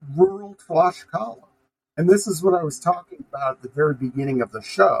rural Tlaxcala. And this is what I was talking about at the very beginning of the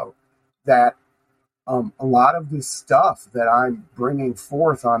show, that a lot of this stuff that I'm bringing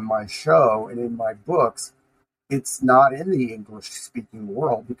forth on my show and in my books, it's not in the English-speaking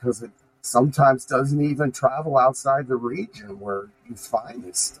world because it sometimes doesn't even travel outside the region where you find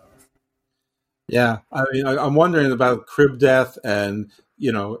this stuff. Yeah, I mean, I'm wondering about crib death and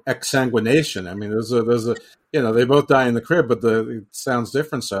exsanguination. I mean, those are they both die in the crib, but it sounds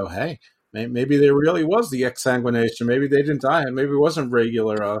different. So hey, maybe there really was the exsanguination. Maybe they didn't die, and maybe it wasn't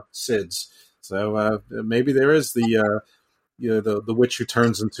regular SIDS. So maybe there is the witch who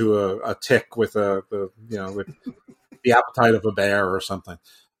turns into a tick with with the appetite of a bear or something.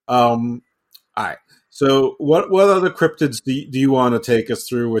 All right. So what other cryptids do you want to take us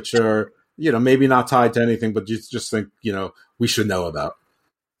through, which are maybe not tied to anything, but you just think we should know about?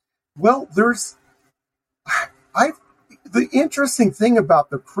 Well, the interesting thing about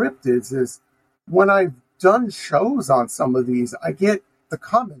the cryptids is when I've done shows on some of these, I get the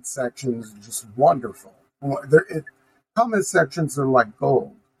comment sections just wonderful. Comment sections are like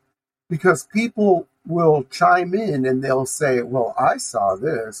gold because people will chime in and they'll say, well, I saw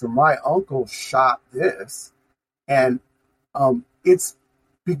this, or my uncle shot this. And I'm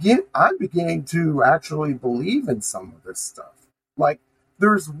beginning to actually believe in some of this stuff. Like,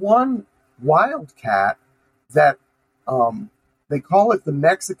 there's one wildcat that they call it the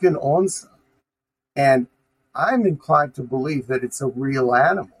Mexican onza. And I'm inclined to believe that it's a real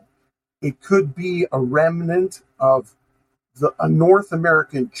animal. It could be a remnant of a North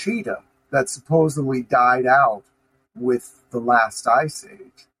American cheetah that supposedly died out with the last ice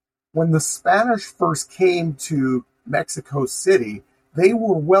age. When the Spanish first came to Mexico City, they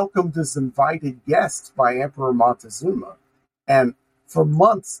were welcomed as invited guests by Emperor Montezuma. And for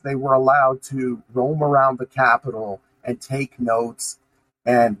months, they were allowed to roam around the capital and take notes.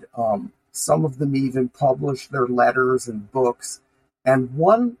 And some of them even published their letters and books. And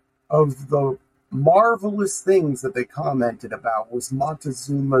one of the marvelous things that they commented about was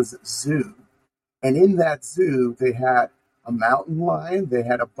Montezuma's zoo. And in that zoo, they had a mountain lion, they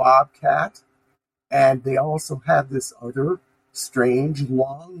had a bobcat, and they also had this other strange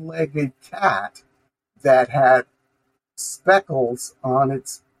long-legged cat that had speckles on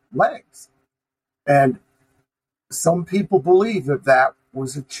its legs. And some people believe that that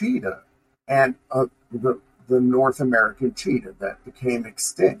was a cheetah, and the North American cheetah that became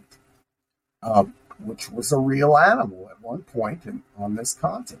extinct, which was a real animal at one point on this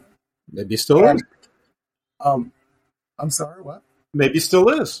continent. Maybe still is. I'm sorry, what? Maybe still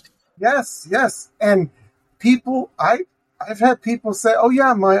is. Yes. And people, I've had people say, oh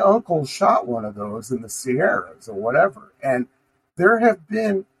yeah, my uncle shot one of those in the Sierras or whatever. And there have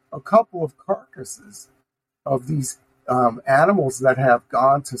been a couple of carcasses of these animals that have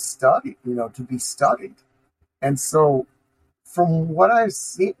gone to study, to be studied. And so from what I've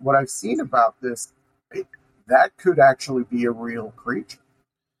seen about this, that could actually be a real creature.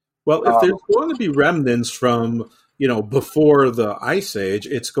 Well, if there's going to be remnants from, before the Ice Age,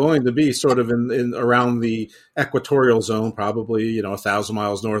 it's going to be sort of in around the equatorial zone, probably, 1,000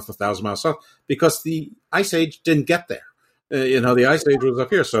 miles north, 1,000 miles south, because the Ice Age didn't get there. The Ice Age was up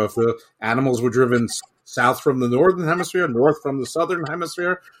here. So if the animals were driven south from the northern hemisphere, north from the southern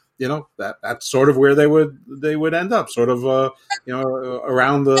hemisphere, that's sort of where they would end up, sort of,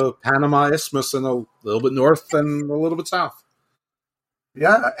 around the Panama Isthmus and a little bit north and a little bit south.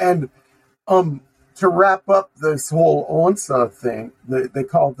 Yeah, and to wrap up this whole onça thing, they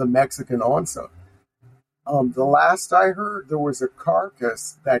call it the Mexican onça. The last I heard, there was a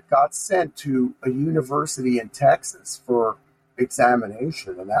carcass that got sent to a university in Texas for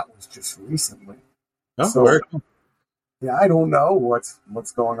examination, and that was just recently. Oh, so, yeah, I don't know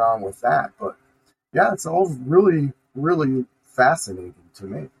what's going on with that, but yeah, it's all really, really fascinating to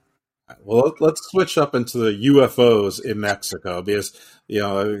me. Well, let's switch up into the UFOs in Mexico, because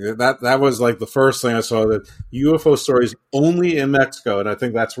that was like the first thing I saw, that UFO stories only in Mexico, and I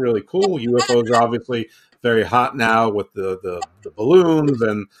think that's really cool. UFOs are obviously very hot now with the balloons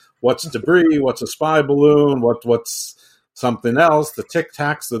and what's debris, what's a spy balloon, what's something else, the Tic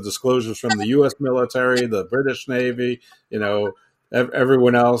Tacs, the disclosures from the U.S. military, the British Navy,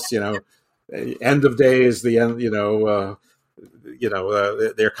 everyone else, end of days, the end,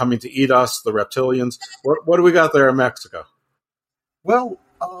 they're coming to eat us, the reptilians. What do we got there in Mexico? Well,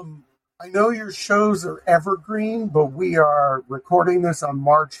 I know your shows are evergreen, but we are recording this on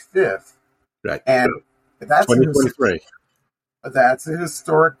March 5th. Right. And that's 2023. That's a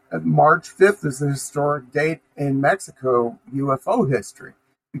historic, March 5th is a historic date in Mexico UFO history,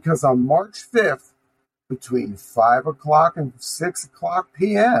 because on March 5th, between 5 o'clock and 6 o'clock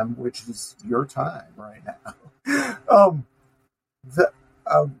p.m., which is your time right now,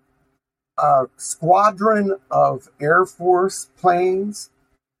 a squadron of Air Force planes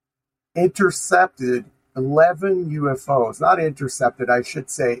intercepted 11 UFOs. Not intercepted, I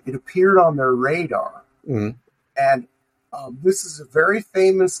should say. It appeared on their radar. Mm-hmm. And this is a very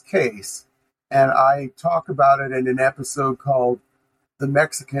famous case, and I talk about it in an episode called The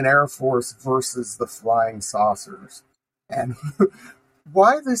Mexican Air Force versus the Flying Saucers. And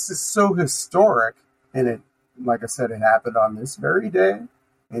why this is so historic, and it, like I said, it happened on this very day,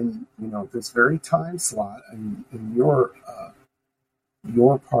 in this very time slot in your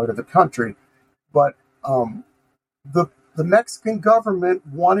part of the country. But the Mexican government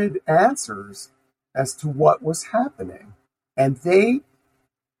wanted answers as to what was happening, and they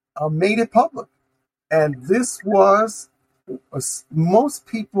made it public. And this was, most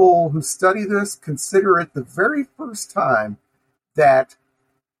people who study this consider it the very first time that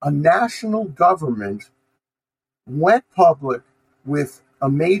a national government went public with a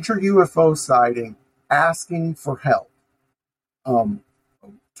major UFO sighting asking for help.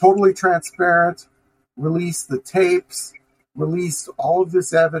 Totally transparent, released the tapes, released all of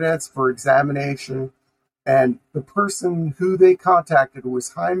this evidence for examination, and the person who they contacted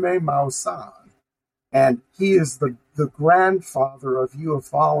was Jaime Maussan, and he is the grandfather of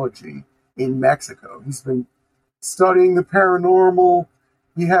ufology in Mexico. He's been studying the paranormal.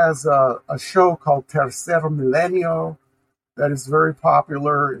 He has a show called Tercer Milenio that is very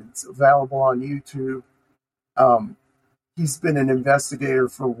popular. It's available on YouTube. he's been an investigator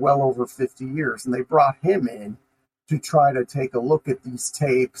for well over 50 years, and they brought him in to try to take a look at these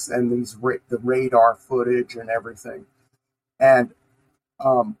tapes and the radar footage and everything. And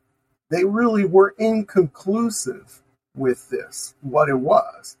they really were inconclusive with this, what it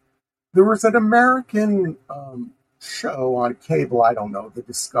was. There was an American show on cable, I don't know, the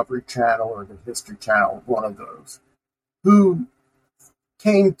Discovery Channel or the History Channel, one of those, who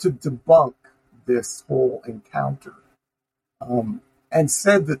came to debunk this whole encounter and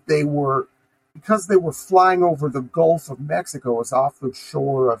said that because they were flying over the Gulf of Mexico, it was off the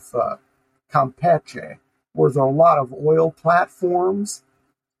shore of Campeche, where there are a lot of oil platforms,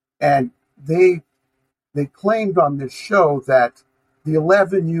 and they claimed on this show that the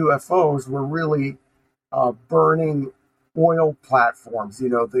 11 UFOs were really burning oil platforms,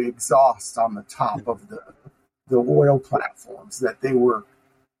 the exhaust on the top of the oil platforms, that they were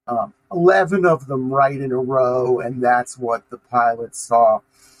 11 of them right in a row, and that's what the pilots saw.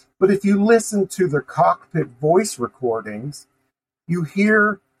 But if you listen to the cockpit voice recordings, you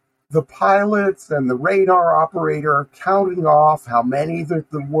hear the pilots and the radar operator counting off how many there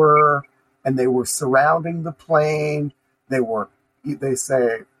were, and they were surrounding the plane. They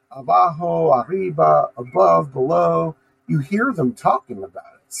say, abajo, arriba, above, below. You hear them talking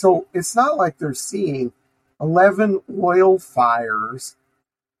about it. So it's not like they're seeing 11 oil fires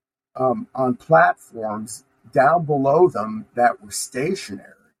on platforms down below them that were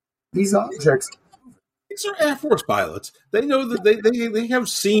stationary. These objects... These are Air Force pilots. They know that they have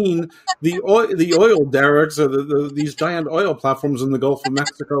seen the oil derricks or these giant oil platforms in the Gulf of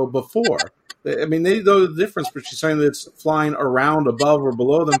Mexico before. They know the difference between something that's flying around above or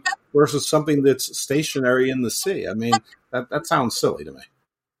below them versus something that's stationary in the sea. That sounds silly to me.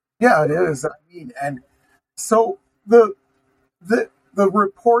 Yeah, it is. And so the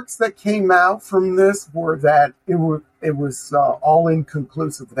reports that came out from this were that it was all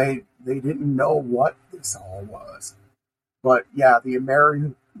inconclusive. They didn't know what this all was. But yeah, the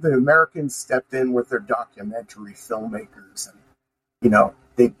Americans stepped in with their documentary filmmakers, and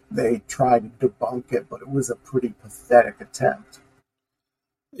they tried to debunk it, but it was a pretty pathetic attempt.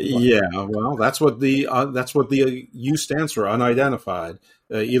 Yeah, well, that's what the U stands for, unidentified.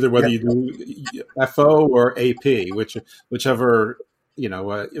 Either whether you do FO or AP, whichever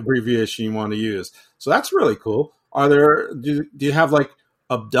abbreviation you want to use. So that's really cool. Do you have like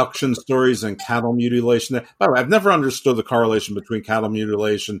abduction stories and cattle mutilation? By the way, I've never understood the correlation between cattle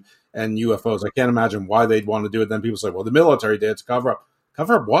mutilation and UFOs. I can't imagine why they'd want to do it. Then people say, well, the military did to cover up.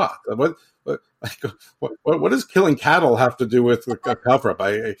 Cover up what? What does killing cattle have to do with a cover up?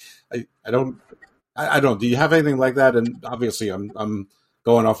 I don't. Do you have anything like that? And obviously, I'm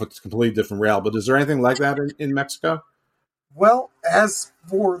going off a completely different rail. But is there anything like that in Mexico? Well, as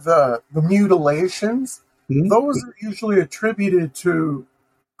for the mutilations, those are usually attributed to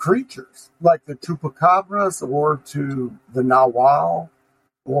creatures like the chupacabras or to the nahual,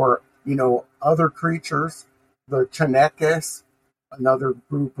 or other creatures, the chaneques, another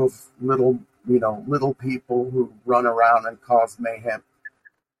group of little people who run around and cause mayhem.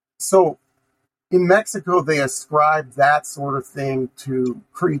 So in Mexico, they ascribe that sort of thing to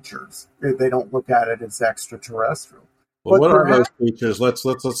creatures. They don't look at it as extraterrestrial. Well, what are those creatures? Let's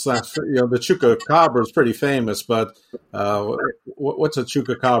the chupacabra is pretty famous, but what's a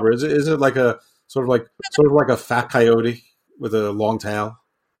chupacabra? Is it like a sort of like a fat coyote with a long tail?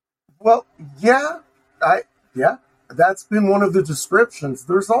 Well, yeah, that's been one of the descriptions.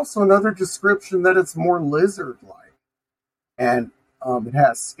 There's also another description that it's more lizard-like, and it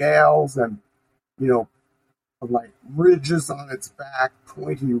has scales and like ridges on its back,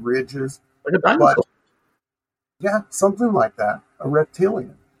 pointy ridges. Like a dinosaur. Yeah, something like that, a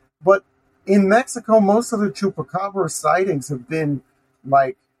reptilian. But in Mexico, most of the chupacabra sightings have been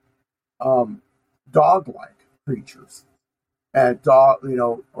like dog-like creatures, and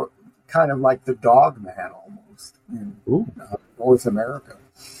or kind of like the dog man almost in North America.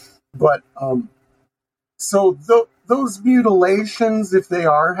 But so those mutilations, if they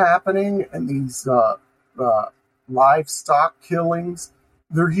are happening, and these livestock killings,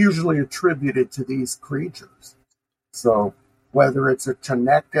 they're usually attributed to these creatures. So whether it's a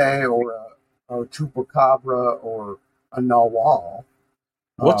chaneque or a chupacabra or a nahual.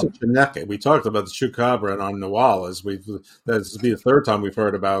 What's a chaneque? We talked about the chupacabra and our nahual. This will be the third time we've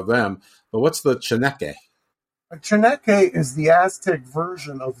heard about them. But what's the chaneque? A chaneque is the Aztec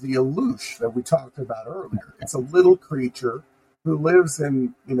version of the aloosh that we talked about earlier. It's a little creature who lives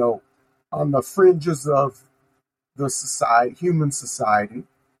in, on the fringes of the human society,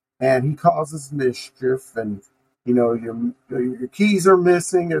 and he causes mischief, and your keys are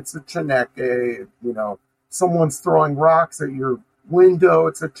missing, it's a chaneque, someone's throwing rocks at your window,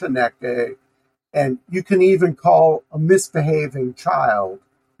 it's a chaneque. And you can even call a misbehaving child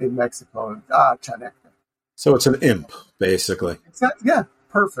in Mexico, chaneque. So it's an imp, basically. Yeah,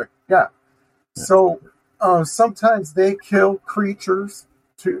 perfect. Yeah. So sometimes they kill creatures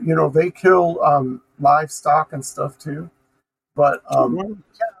too. They kill livestock and stuff too. But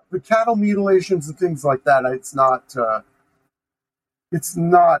the cattle mutilations and things like that, it's not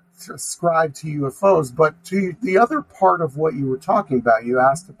ascribed to UFOs. But to the other part of what you were talking about, you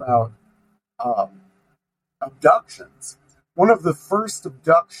asked about abductions. One of the first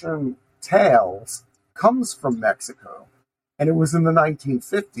abduction tales comes from Mexico, and it was in the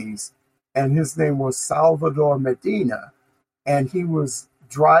 1950s, and his name was Salvador Medina, and he was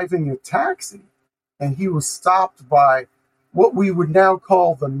driving a taxi, and he was stopped by what we would now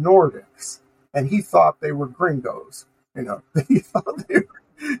call the Nordics, and he thought they were gringos. He thought they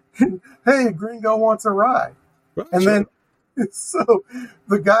were, hey, gringo wants a ride. Right, and then, so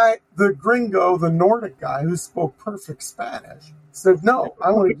the gringo, the Nordic guy who spoke perfect Spanish, said, no,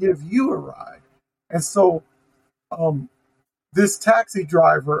 I want to give you a ride. And so this taxi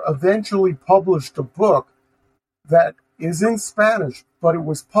driver eventually published a book that is in Spanish, but it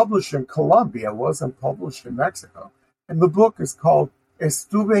was published in Colombia. It wasn't published in Mexico. And the book is called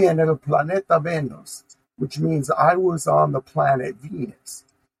Estuve en el planeta Venus, which means I was on the planet Venus.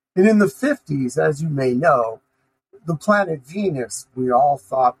 And in the 50s, as you may know, the planet Venus, we all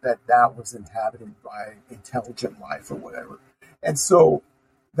thought that was inhabited by intelligent life or whatever. And so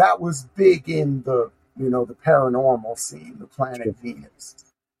that was big in the paranormal scene, the planet Venus.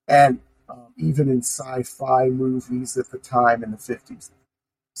 And even in sci-fi movies at the time in the 50s.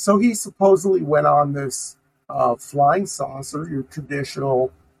 So he supposedly went on this flying saucer, your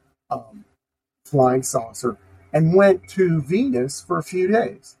traditional flying saucer, and went to Venus for a few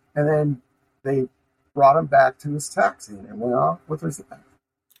days. And then they brought him back to his taxi and went off with his life.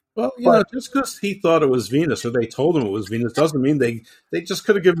 Well, just because he thought it was Venus or they told him it was Venus doesn't mean they just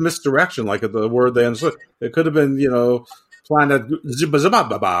could have given misdirection, like the word they understood. It could have been, planet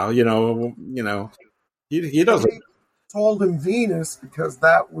Zibazababa, he doesn't. They told him Venus because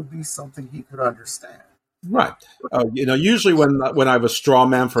that would be something he could understand. Right. Usually when I have a straw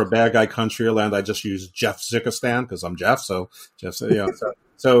man for a bad guy country or land, I just use Jeff Zikistan because I'm Jeff. So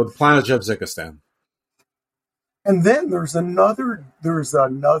so the planet Jeff Zikistan. And then there's another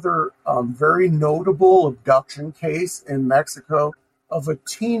very notable abduction case in Mexico of a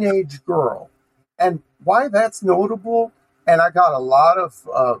teenage girl. And why that's notable, and I got a lot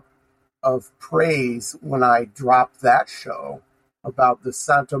of praise when I dropped that show about the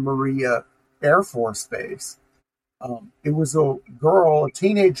Santa Maria Air Force Base. It was a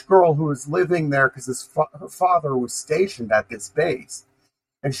teenage girl who was living there because her father was stationed at this base.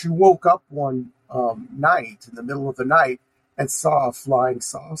 And she woke up one night, in the middle of the night, and saw a flying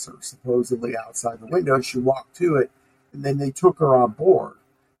saucer supposedly outside the window. And she walked to it, and then they took her on board.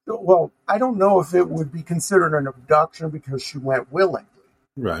 Well, I don't know if it would be considered an abduction because she went willingly.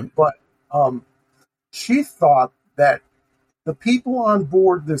 Right. But she thought that the people on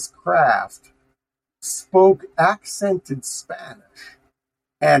board this craft spoke accented Spanish.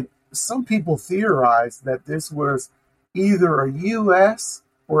 And some people theorized that this was either a U.S.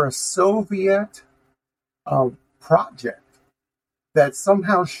 or a Soviet project that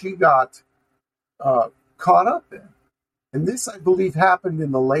somehow she got caught up in. And this, I believe, happened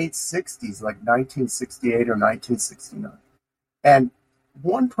in the late 60s, like 1968 or 1969. And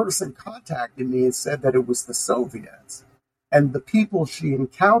one person contacted me and said that it was the Soviets. And the people she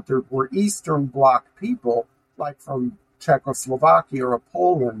encountered were Eastern Bloc people, like from Czechoslovakia or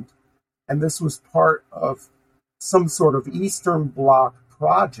Poland. And this was part of some sort of Eastern Bloc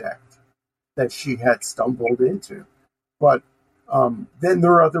project that she had stumbled into. But then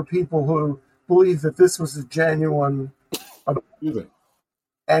there are other people who believe that this was a genuine abduction.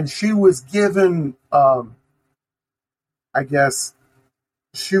 And she was given, I guess,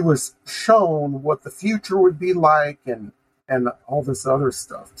 she was shown what the future would be like and all this other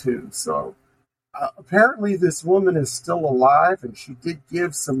stuff too. So apparently this woman is still alive, and she did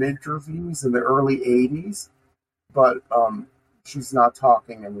give some interviews in the early 80s, but she's not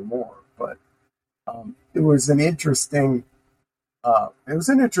talking anymore. But it was an interesting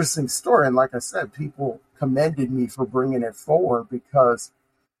story, and like I said, people commended me for bringing it forward because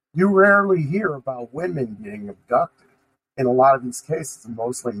you rarely hear about women getting abducted. In a lot of these cases,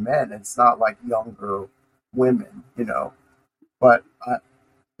 mostly men. It's not like younger women, But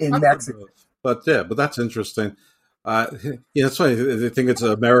in Mexico, but that's interesting. It's funny. They think it's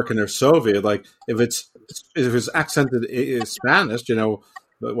American or Soviet. Like if it's accented Spanish, why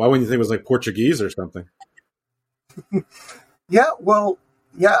wouldn't you think it was like Portuguese or something? Yeah, well,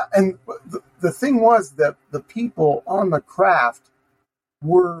 yeah, and the thing was that the people on the craft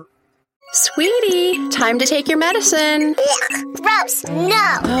were... Sweetie, time to take your medicine. Gross,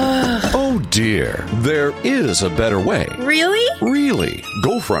 no! Oh dear, there is a better way. Really? Really.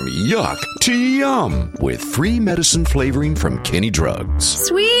 Go from yuck to yum with free medicine flavoring from Kinney Drugs.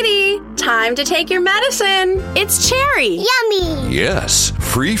 Sweetie, time to take your medicine. It's cherry. Yummy! Yes,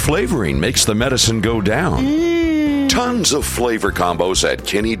 free flavoring makes the medicine go down. Tons of flavor combos at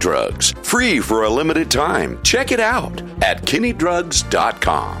Kinney Drugs. Free for a limited time. Check it out at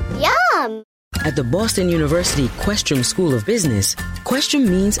KinneyDrugs.com. Yum! At the Boston University Questrom School of Business, Questrom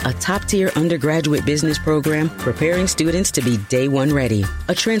means a top-tier undergraduate business program preparing students to be day one ready.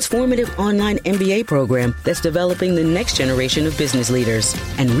 A transformative online MBA program that's developing the next generation of business leaders.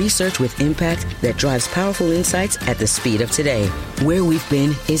 And research with impact that drives powerful insights at the speed of today. Where we've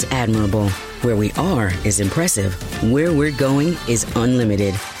been is admirable. Where we are is impressive. Where we're going is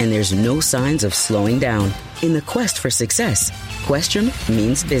unlimited. And there's no signs of slowing down. In the quest for success, Questrom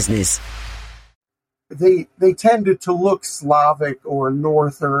means business. They tended to look Slavic or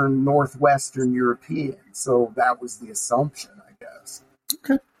Northwestern European. So that was the assumption, I guess.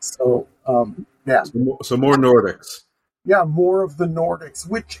 Okay. So, yeah. So more Nordics. Yeah, more of the Nordics,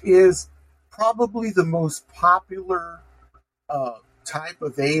 which is probably the most popular type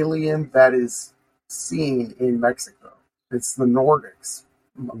of alien that is seen in Mexico. It's the Nordics.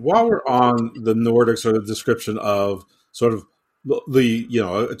 While we're on the Nordics, or the description of sort of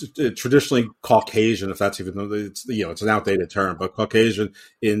the traditionally Caucasian, if that's even it's an outdated term, but Caucasian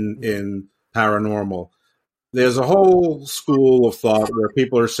in paranormal, there's a whole school of thought where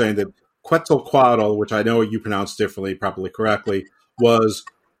people are saying that Quetzalcoatl, which I know you pronounced differently, probably correctly, was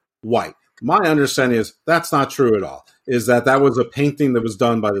white. My understanding is that's not true at all. Is that was a painting that was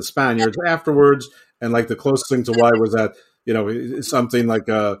done by the Spaniards afterwards, and like the closest thing to white was that something like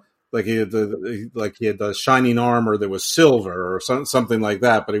he had the shining armor that was silver or something like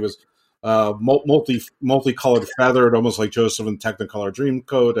that, but he was multicolored, feathered, almost like Joseph in Technicolor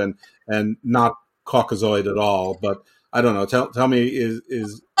Dreamcoat, and not Caucasoid at all. But I don't know. Tell me,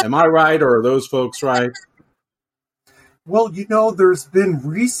 am I right, or are those folks right? Well, there's been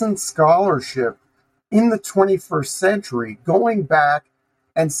recent scholarship in the 21st century going back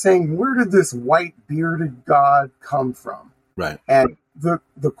and saying, where did this white bearded god come from? Right. And the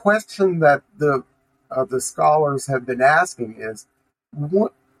question that the scholars have been asking is,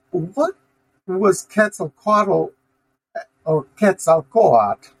 what was Quetzalcoatl, or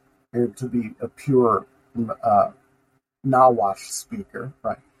Quetzalcoatl, to be a pure Nahuatl speaker,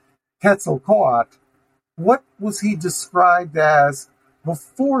 right? Quetzalcoatl, what was he described as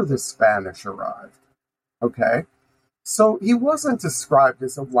before the Spanish arrived? Okay, so he wasn't described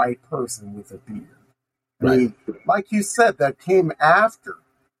as a white person with a beard. Right. I mean, like you said, that came after.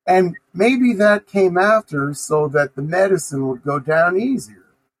 And maybe that came after so that the medicine would go down easier.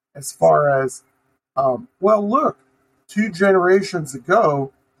 As far as, look, 2 generations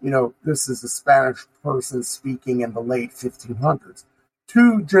ago, this is a Spanish person speaking in the late 1500s.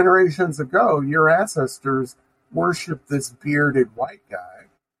 2 generations ago, your ancestors worshipped this bearded white guy.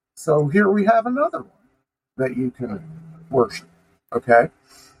 So here we have another one that you can worship. Okay?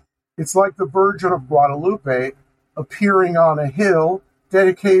 It's like the Virgin of Guadalupe appearing on a hill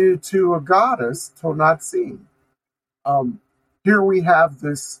dedicated to a goddess till not seen. Here we have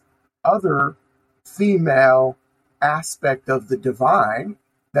this other female aspect of the divine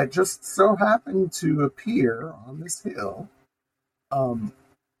that just so happened to appear on this hill.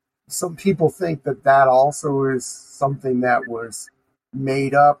 Some people think that also is something that was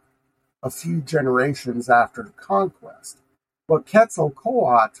made up a few generations after the conquest. But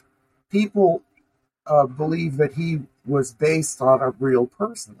Quetzalcoatl, people believe that he was based on a real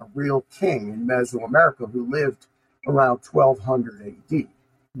person, a real king in Mesoamerica who lived around 1200 AD.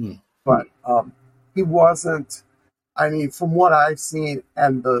 But he wasn't, from what I've seen,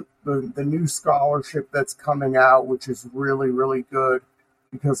 and the new scholarship that's coming out, which is really, really good,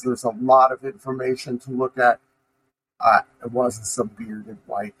 because there's a lot of information to look at. It wasn't some bearded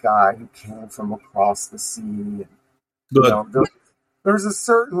white guy who came from across the sea. And, there's a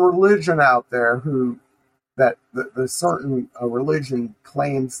certain religion out there that the certain religion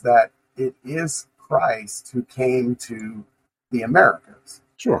claims that it is Christ who came to the Americas.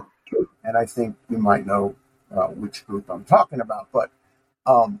 Sure. And I think you might know which group I'm talking about. But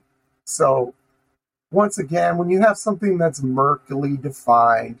so once again, when you have something that's murkily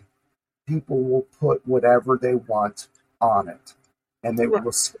defined, people will put whatever they want on it. And they will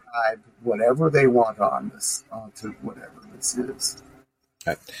ascribe whatever they want on this, onto whatever this is.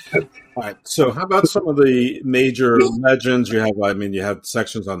 Okay. All right. So, how about some of the major legends you have? I mean, you have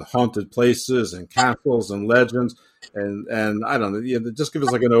sections on haunted places and castles and legends, and I don't know. Just give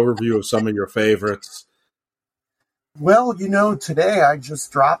us like an overview of some of your favorites. Well, today I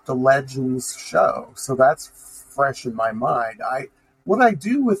just dropped a Legends show, so that's fresh in my mind. What I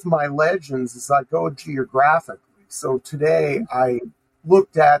do with my legends is I go geographically. So today I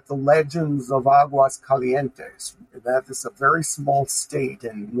looked at the legends of Aguas Calientes. That is a very small state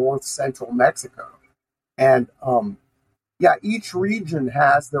in north central Mexico. And each region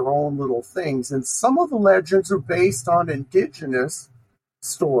has their own little things. And some of the legends are based on indigenous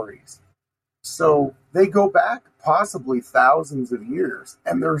stories. So they go back possibly thousands of years.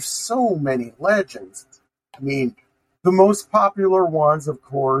 And there's so many legends. I mean, the most popular ones, of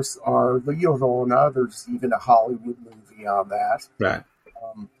course, are the Llorona. There's even a Hollywood movie on that. Right.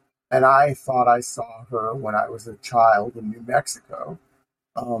 And I thought I saw her when I was a child in New Mexico.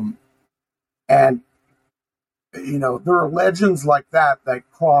 And, there are legends like that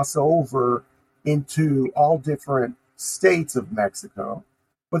cross over into all different states of Mexico.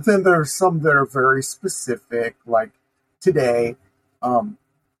 But then there's some that are very specific, like today,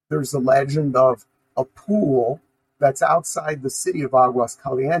 there's a legend of a pool that's outside the city of Aguas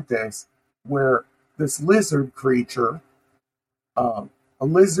Calientes where this lizard creature, a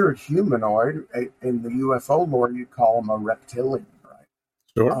lizard humanoid, in the UFO lore, you'd call him a reptilian, right?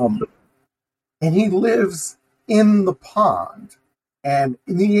 Sure. And he lives in the pond. And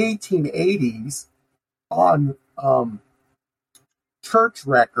in the 1880s, on church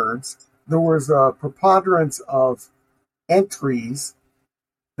records, there was a preponderance of entries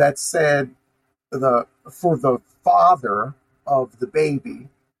that said for the father of the baby,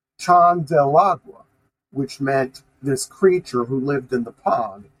 Chan del Agua, which meant this creature who lived in the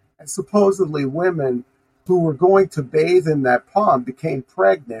pond. And supposedly women who were going to bathe in that pond became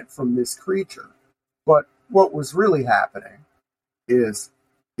pregnant from this creature. But what was really happening is,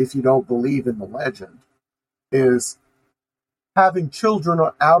 if you don't believe in the legend, is having children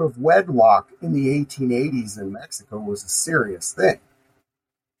out of wedlock in the 1880s in Mexico was a serious thing.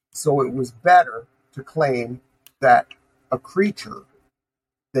 So it was better to claim that a creature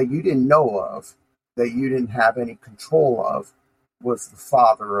that you didn't know of, that you didn't have any control of, was the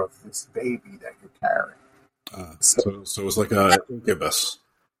father of this baby that you're carrying. So it was like a incubus.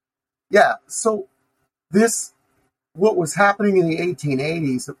 Yeah. So what was happening in the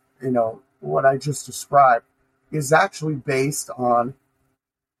 1880s, what I just described, is actually based on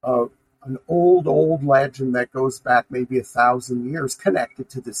an old legend that goes back maybe 1,000 years, connected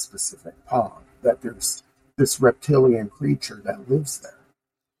to this specific pond, that there's this reptilian creature that lives there.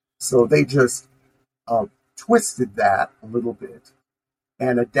 So they just twisted that a little bit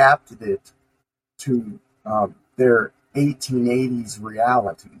and adapted it to their 1880s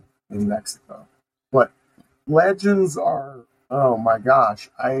reality in Mexico. But legends are, oh my gosh,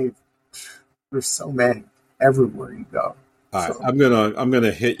 there's so many everywhere you go. All right, I'm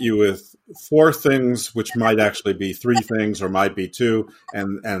gonna hit you with 4 things, which might actually be 3 things, or might be 2,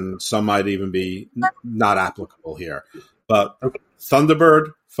 and some might even be not applicable here. But okay.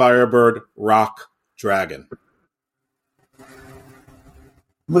 Thunderbird, Firebird, Rock, Dragon.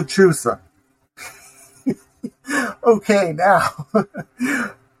 Lechuza. Okay, now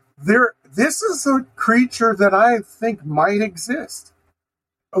this is a creature that I think might exist.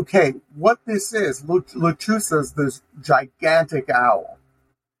 Okay, what this is, Lechuza is this gigantic owl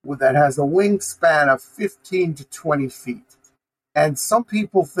that has a wingspan of 15 to 20 feet. And some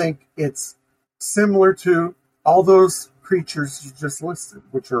people think it's similar to all those creatures you just listed,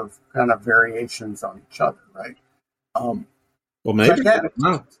 which are kind of variations on each other, right? Well, maybe.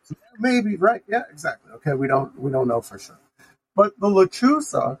 No. Maybe, right? Yeah, exactly. Okay, we don't know for sure. But the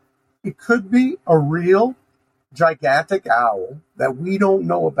Lechuza, it could be a real gigantic owl that we don't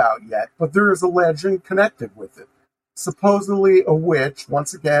know about yet, but there is a legend connected with it. Supposedly a witch,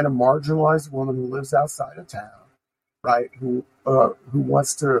 once again, a marginalized woman who lives outside of town, right, who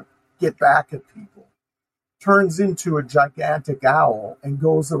wants to get back at people, turns into a gigantic owl and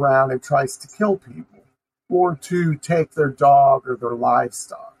goes around and tries to kill people or to take their dog or their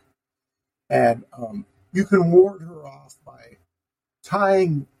livestock. And you can ward her off by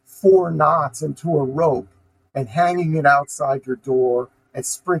tying 4 knots into a rope and hanging it outside your door and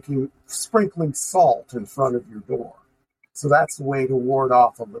sprinkling salt in front of your door. So that's the way to ward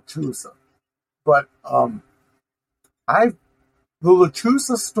off a Lechuza. But the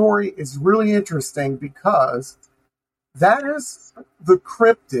Lechuza story is really interesting because that is the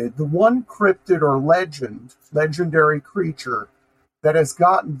cryptid, the one cryptid or legendary creature that has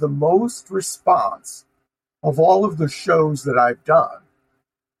gotten the most response of all of the shows that I've done.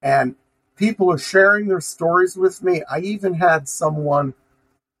 And people are sharing their stories with me. I even had someone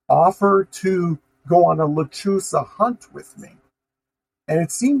offer to go on a lechuza hunt with me. And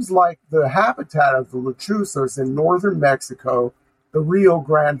it seems like the habitat of the lechuzas in northern Mexico, the Rio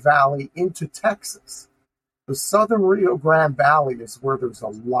Grande Valley into Texas. The southern Rio Grande Valley is where there's a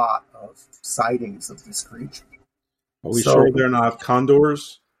lot of sightings of this creature. Are we sure they're not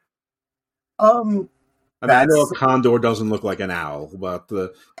condors? I mean, I know a condor doesn't look like an owl, but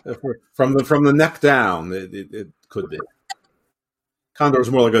from the neck down, it could be. Condor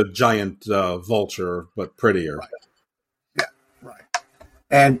is more like a giant vulture, but prettier. Right. Yeah, right.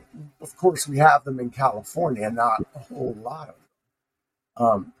 And of course, we have them in California, not a whole lot of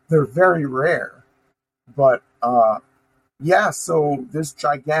them. They're very rare, but so this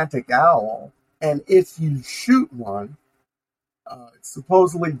gigantic owl, and if you shoot one, it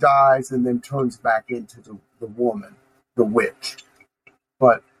supposedly dies and then turns back into the woman, the witch.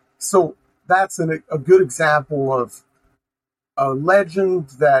 But so that's a good example of a legend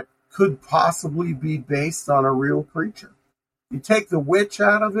that could possibly be based on a real creature. You take the witch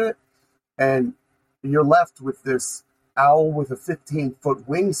out of it, and you're left with this owl with a 15-foot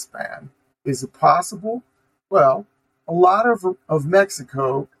wingspan. Is it possible? Well, a lot of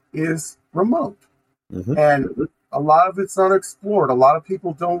Mexico is remote. Mm-hmm. And a lot of it's unexplored. A lot of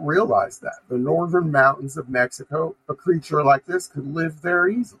people don't realize that. The northern mountains of Mexico, a creature like this could live there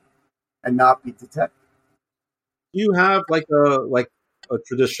easily and not be detected. You have like a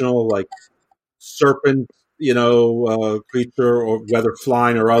traditional like serpent, creature, or whether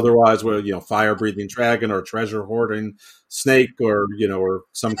flying or otherwise, where fire breathing dragon or treasure hoarding snake, or or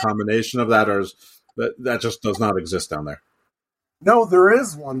some combination of that, or that just does not exist down there. No, there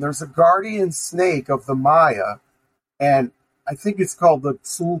is one. There's a guardian snake of the Maya, and I think it's called the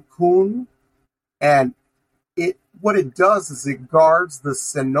Tzulkun, and what it does is it guards the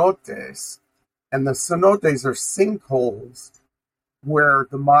cenotes. And the cenotes are sinkholes where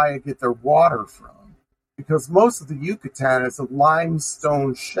the Maya get their water from. Because most of the Yucatan is a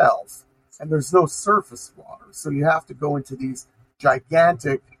limestone shelf, and there's no surface water. So you have to go into these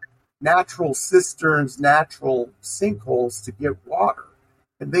gigantic natural cisterns, natural sinkholes to get water.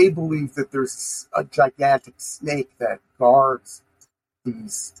 And they believe that there's a gigantic snake that guards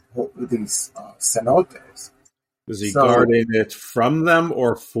these cenotes. Is he guarding it from them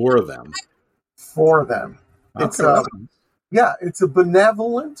or for them? For them. Okay. It's a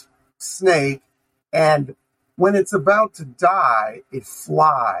benevolent snake, and when it's about to die, it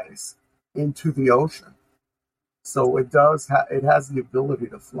flies into the ocean. So it has the ability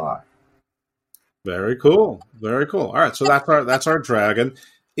to fly. Very cool. Very cool. All right, so that's our dragon.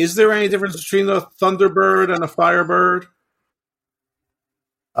 Is there any difference between a thunderbird and a firebird?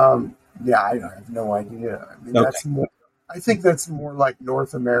 I have no idea. I mean, okay. I think that's more like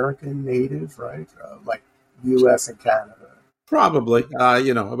North American native, right? Like U.S. and Canada. Probably. I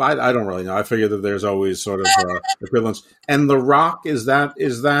don't really know. I figure that there's always sort of equivalence. And the rock, is that?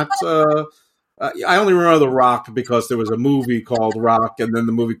 I only remember the rock because there was a movie called Rock, and then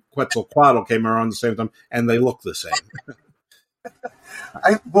the movie Quetzalcoatl came around the same time, and they look the same.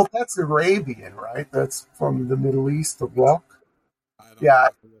 Well, that's Arabian, right? That's from the Middle East, the rock. Yeah.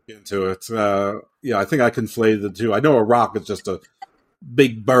 Look into it. I think I conflated the two. I know a rock is just a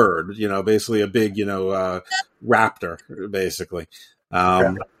big bird, basically a big, raptor, basically.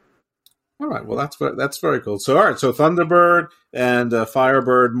 All right. Well, that's very cool. So, all right. So Thunderbird and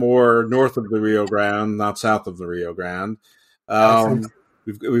Firebird more north of the Rio Grande, not south of the Rio Grande.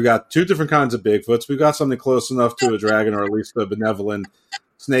 We've got two different kinds of Bigfoots. We've got something close enough to a dragon, or at least a benevolent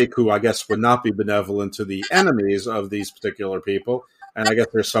snake, who I guess would not be benevolent to the enemies of these particular people. And I guess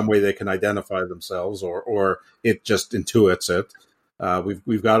there's some way they can identify themselves, or it just intuits it.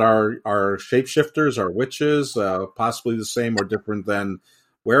 We've got our shapeshifters, our witches, possibly the same or different than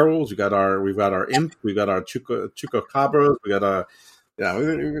werewolves. We've got our imp, we've got our chupacabras, we got a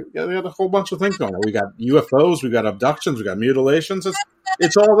whole bunch of things going on. We got UFOs, we got abductions, we got mutilations.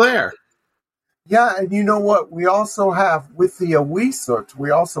 It's all there. Yeah, and you know what? We also have, with the Awisut,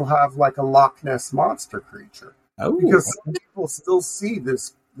 we also have like a Loch Ness monster creature. Oh. Because people still see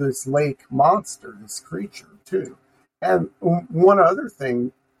this lake monster, this creature, too. And one other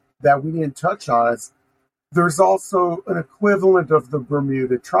thing that we didn't touch on is there's also an equivalent of the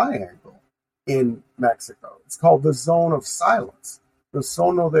Bermuda Triangle in Mexico. It's called the Zone of Silence, the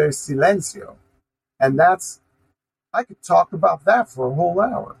Zono de Silencio. And I could talk about that for a whole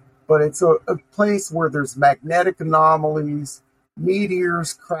hour. But it's a place where there's magnetic anomalies,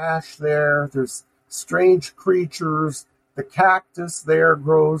 meteors crash there, there's strange creatures. The cactus there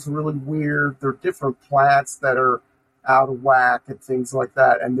grows really weird. There are different plants that are out of whack and things like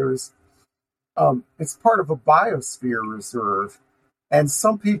that. And there's, it's part of a biosphere reserve. And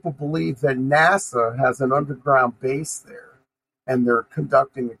some people believe that NASA has an underground base there, and they're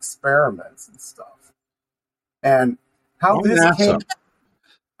conducting experiments and stuff. And how this came,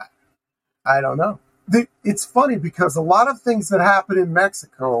 I don't know. It's funny because a lot of things that happen in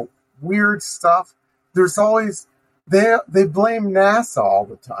Mexico, weird stuff, there's always, they blame NASA all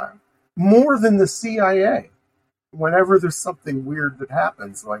the time, more than the CIA. Whenever there's something weird that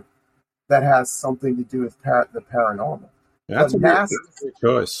happens, like that has something to do with the paranormal. That's a good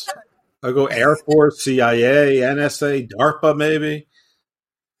choice. I'll go Air Force, CIA, NSA, DARPA, maybe.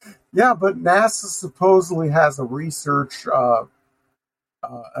 Yeah, but NASA supposedly has a research,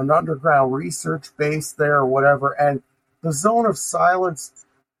 an underground research base there or whatever. And the Zone of Silence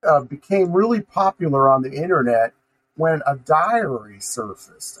became really popular on the internet when a diary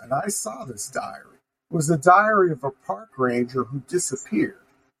surfaced. And I saw this diary. It was a diary of a park ranger who disappeared.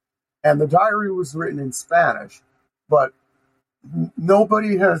 And the diary was written in Spanish, but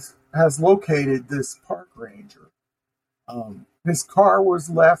nobody has located this park ranger. His car was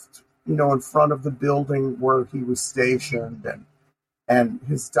left, in front of the building where he was stationed, and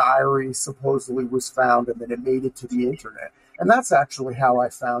his diary supposedly was found, and then it made it to the internet. And that's actually how I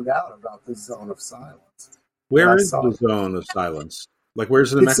found out about the Zone of Silence. Where is the Zone of Silence? Like,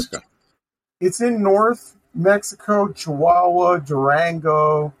 where's it in Mexico? It's in North Mexico, Chihuahua,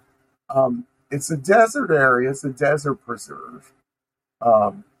 Durango. It's a desert area. It's a desert preserve.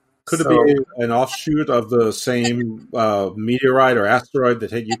 Could it be an offshoot of the same meteorite or asteroid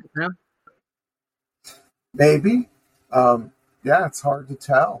that hit Yucatan? Maybe. Yeah, it's hard to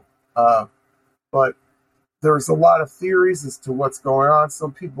tell. But there's a lot of theories as to what's going on.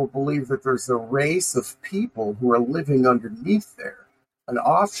 Some people believe that there's a race of people who are living underneath there, an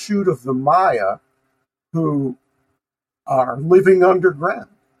offshoot of the Maya who are living underground.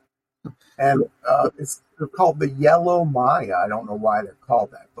 And they're called the Yellow Maya. I don't know why they're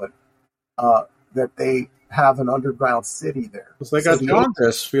called that, but that they have an underground city there. Because they got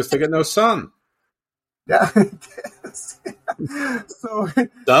jaundice because they get no sun. Yeah. So,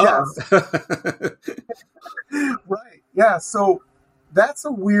 yes. Right. Yeah. So that's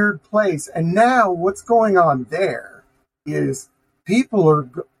a weird place. And now what's going on there is there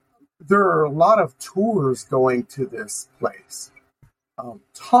are a lot of tours going to this place.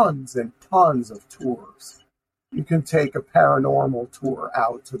 Tons and tons of tours. You can take a paranormal tour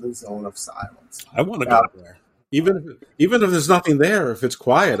out to the Zone of Silence. I want to go there. Even if there's nothing there, if it's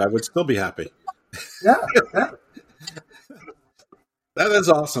quiet, I would still be happy. Yeah. That is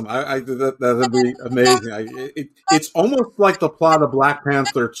awesome. That would be amazing. It's almost like the plot of Black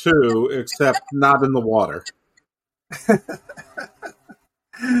Panther 2, except not in the water.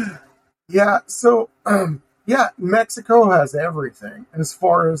 Yeah. So, yeah, Mexico has everything as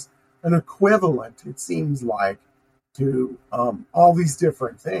far as an equivalent, it seems like, to all these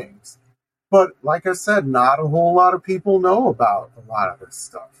different things. But like I said, not a whole lot of people know about a lot of this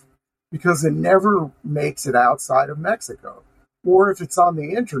stuff because it never makes it outside of Mexico. Or if it's on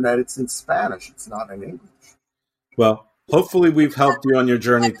the internet, it's in Spanish. It's not in English. Well, hopefully we've helped you on your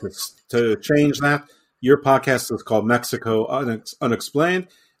journey to change that. Your podcast is called Mexico Unexplained.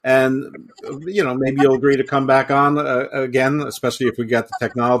 And, maybe you'll agree to come back on again, especially if we get the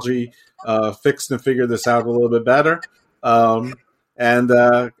technology fixed and figure this out a little bit better. And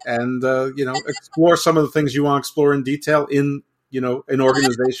explore some of the things you want to explore in detail in, an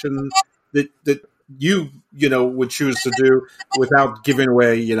organization that you would choose to do without giving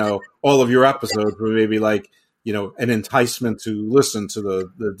away, all of your episodes, but maybe like, an enticement to listen to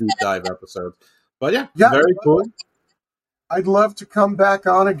the deep dive episodes. But yeah, very cool. I'd love to come back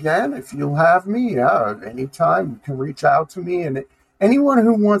on again if you'll have me. Yeah, anytime you can reach out to me. And anyone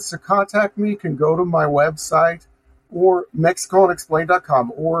who wants to contact me can go to my website or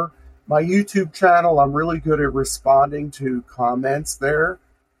MexicoUnexplained.com or my YouTube channel. I'm really good at responding to comments there.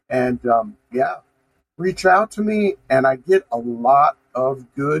 And reach out to me. And I get a lot of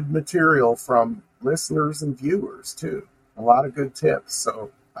good material from listeners and viewers too. A lot of good tips.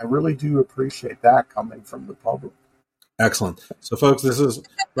 So I really do appreciate that coming from the public. Excellent. So, folks, this is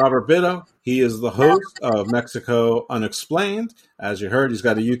Robert Bitto. He is the host of Mexico Unexplained. As you heard, he's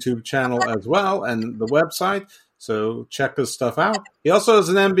got a YouTube channel as well and the website. So check his stuff out. He also has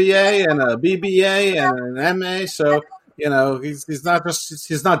an MBA and a BBA and an MA. So, he's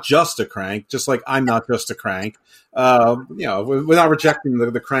not just a crank, just like I'm not just a crank. We're not rejecting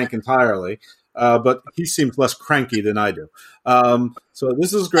the crank entirely. but he seems less cranky than I do. So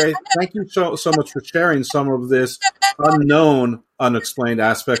this is great. Thank you so much for sharing some of this unknown, unexplained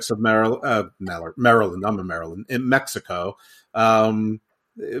aspects of Maryland, in Mexico.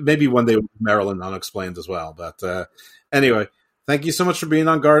 Maybe one day Maryland unexplained as well. But anyway, thank you so much for being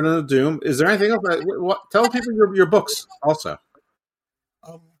on Garden of Doom. Is there anything else? Tell people your books also.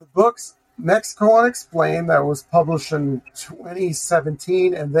 The books, Mexico Unexplained, that was published in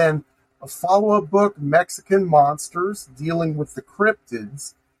 2017, and then a follow-up book, Mexican Monsters, dealing with the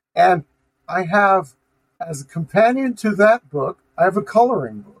cryptids. And I have, as a companion to that book, I have a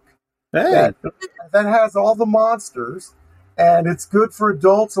coloring book. Hey. That has all the monsters, and it's good for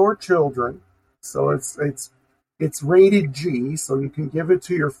adults or children. So it's rated G, so you can give it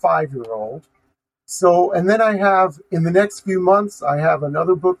to your 5-year-old. So, and then I have, in the next few months, I have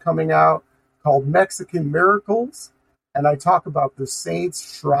another book coming out called Mexican Miracles, and I talk about the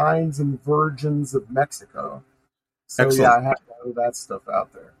saints, shrines, and virgins of Mexico. So, Excellent. Yeah, I have all of that stuff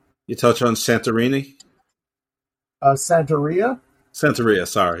out there. You touch on Santorini? Santeria? Santeria,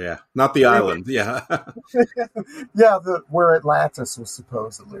 sorry, yeah. Not the island, yeah. Yeah, where Atlantis was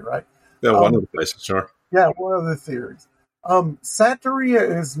supposedly, right? Yeah, one of the places, sure. Yeah, one of the theories.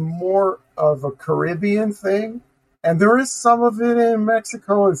 Santeria is more of a Caribbean thing, and there is some of it in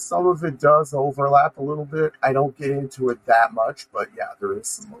Mexico, and some of it does overlap a little bit. I don't get into it that much, but yeah, there is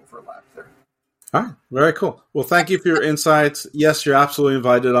some overlap there. All right, very cool. Well, thank you for your insights. Yes, you're absolutely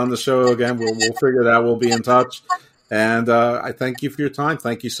invited on the show again. We'll figure it out. We'll be in touch. And I thank you for your time.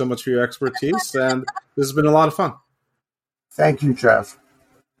 Thank you so much for your expertise, and this has been a lot of fun. Thank you, Jeff.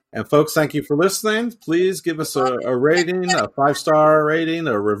 And folks, thank you for listening. Please give us a rating, a 5-star rating,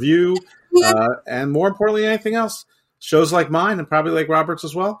 a review, and more importantly, anything else. Shows like mine, and probably like Robert's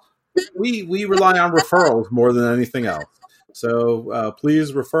as well, we rely on referrals more than anything else. So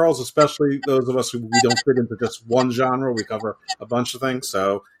please, referrals, especially those of us who we don't fit into just one genre. We cover a bunch of things.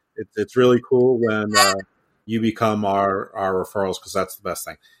 So it's really cool when you become our referrals, because that's the best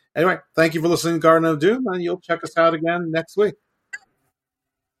thing. Anyway, thank you for listening to Garden of Doom, and you'll check us out again next week.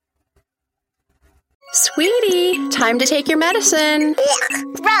 Sweetie, time to take your medicine.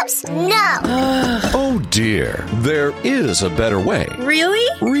 Gross, no. Oh dear, there is a better way. Really?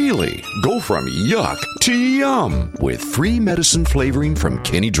 Really. Go from yuck to yum with free medicine flavoring from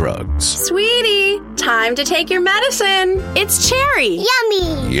Kinney Drugs. Sweetie, time to take your medicine. It's cherry.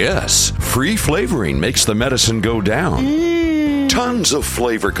 Yummy. Yes, free flavoring makes the medicine go down. Tons of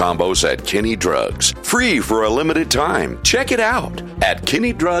flavor combos at Kinney Drugs. Free for a limited time. Check it out at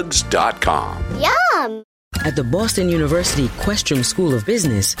KinneyDrugs.com. Yum. At the Boston University Questrom School of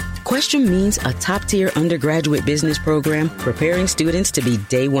Business, Questrom means a top-tier undergraduate business program preparing students to be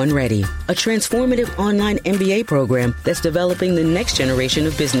day one ready. A transformative online MBA program that's developing the next generation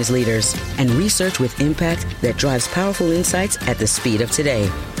of business leaders. And research with impact that drives powerful insights at the speed of today.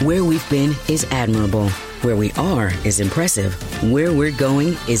 Where we've been is admirable. Where we are is impressive. Where we're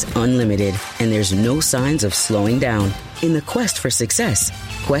going is unlimited. And there's no signs of slowing down. In the quest for success,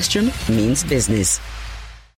 Questrom means business.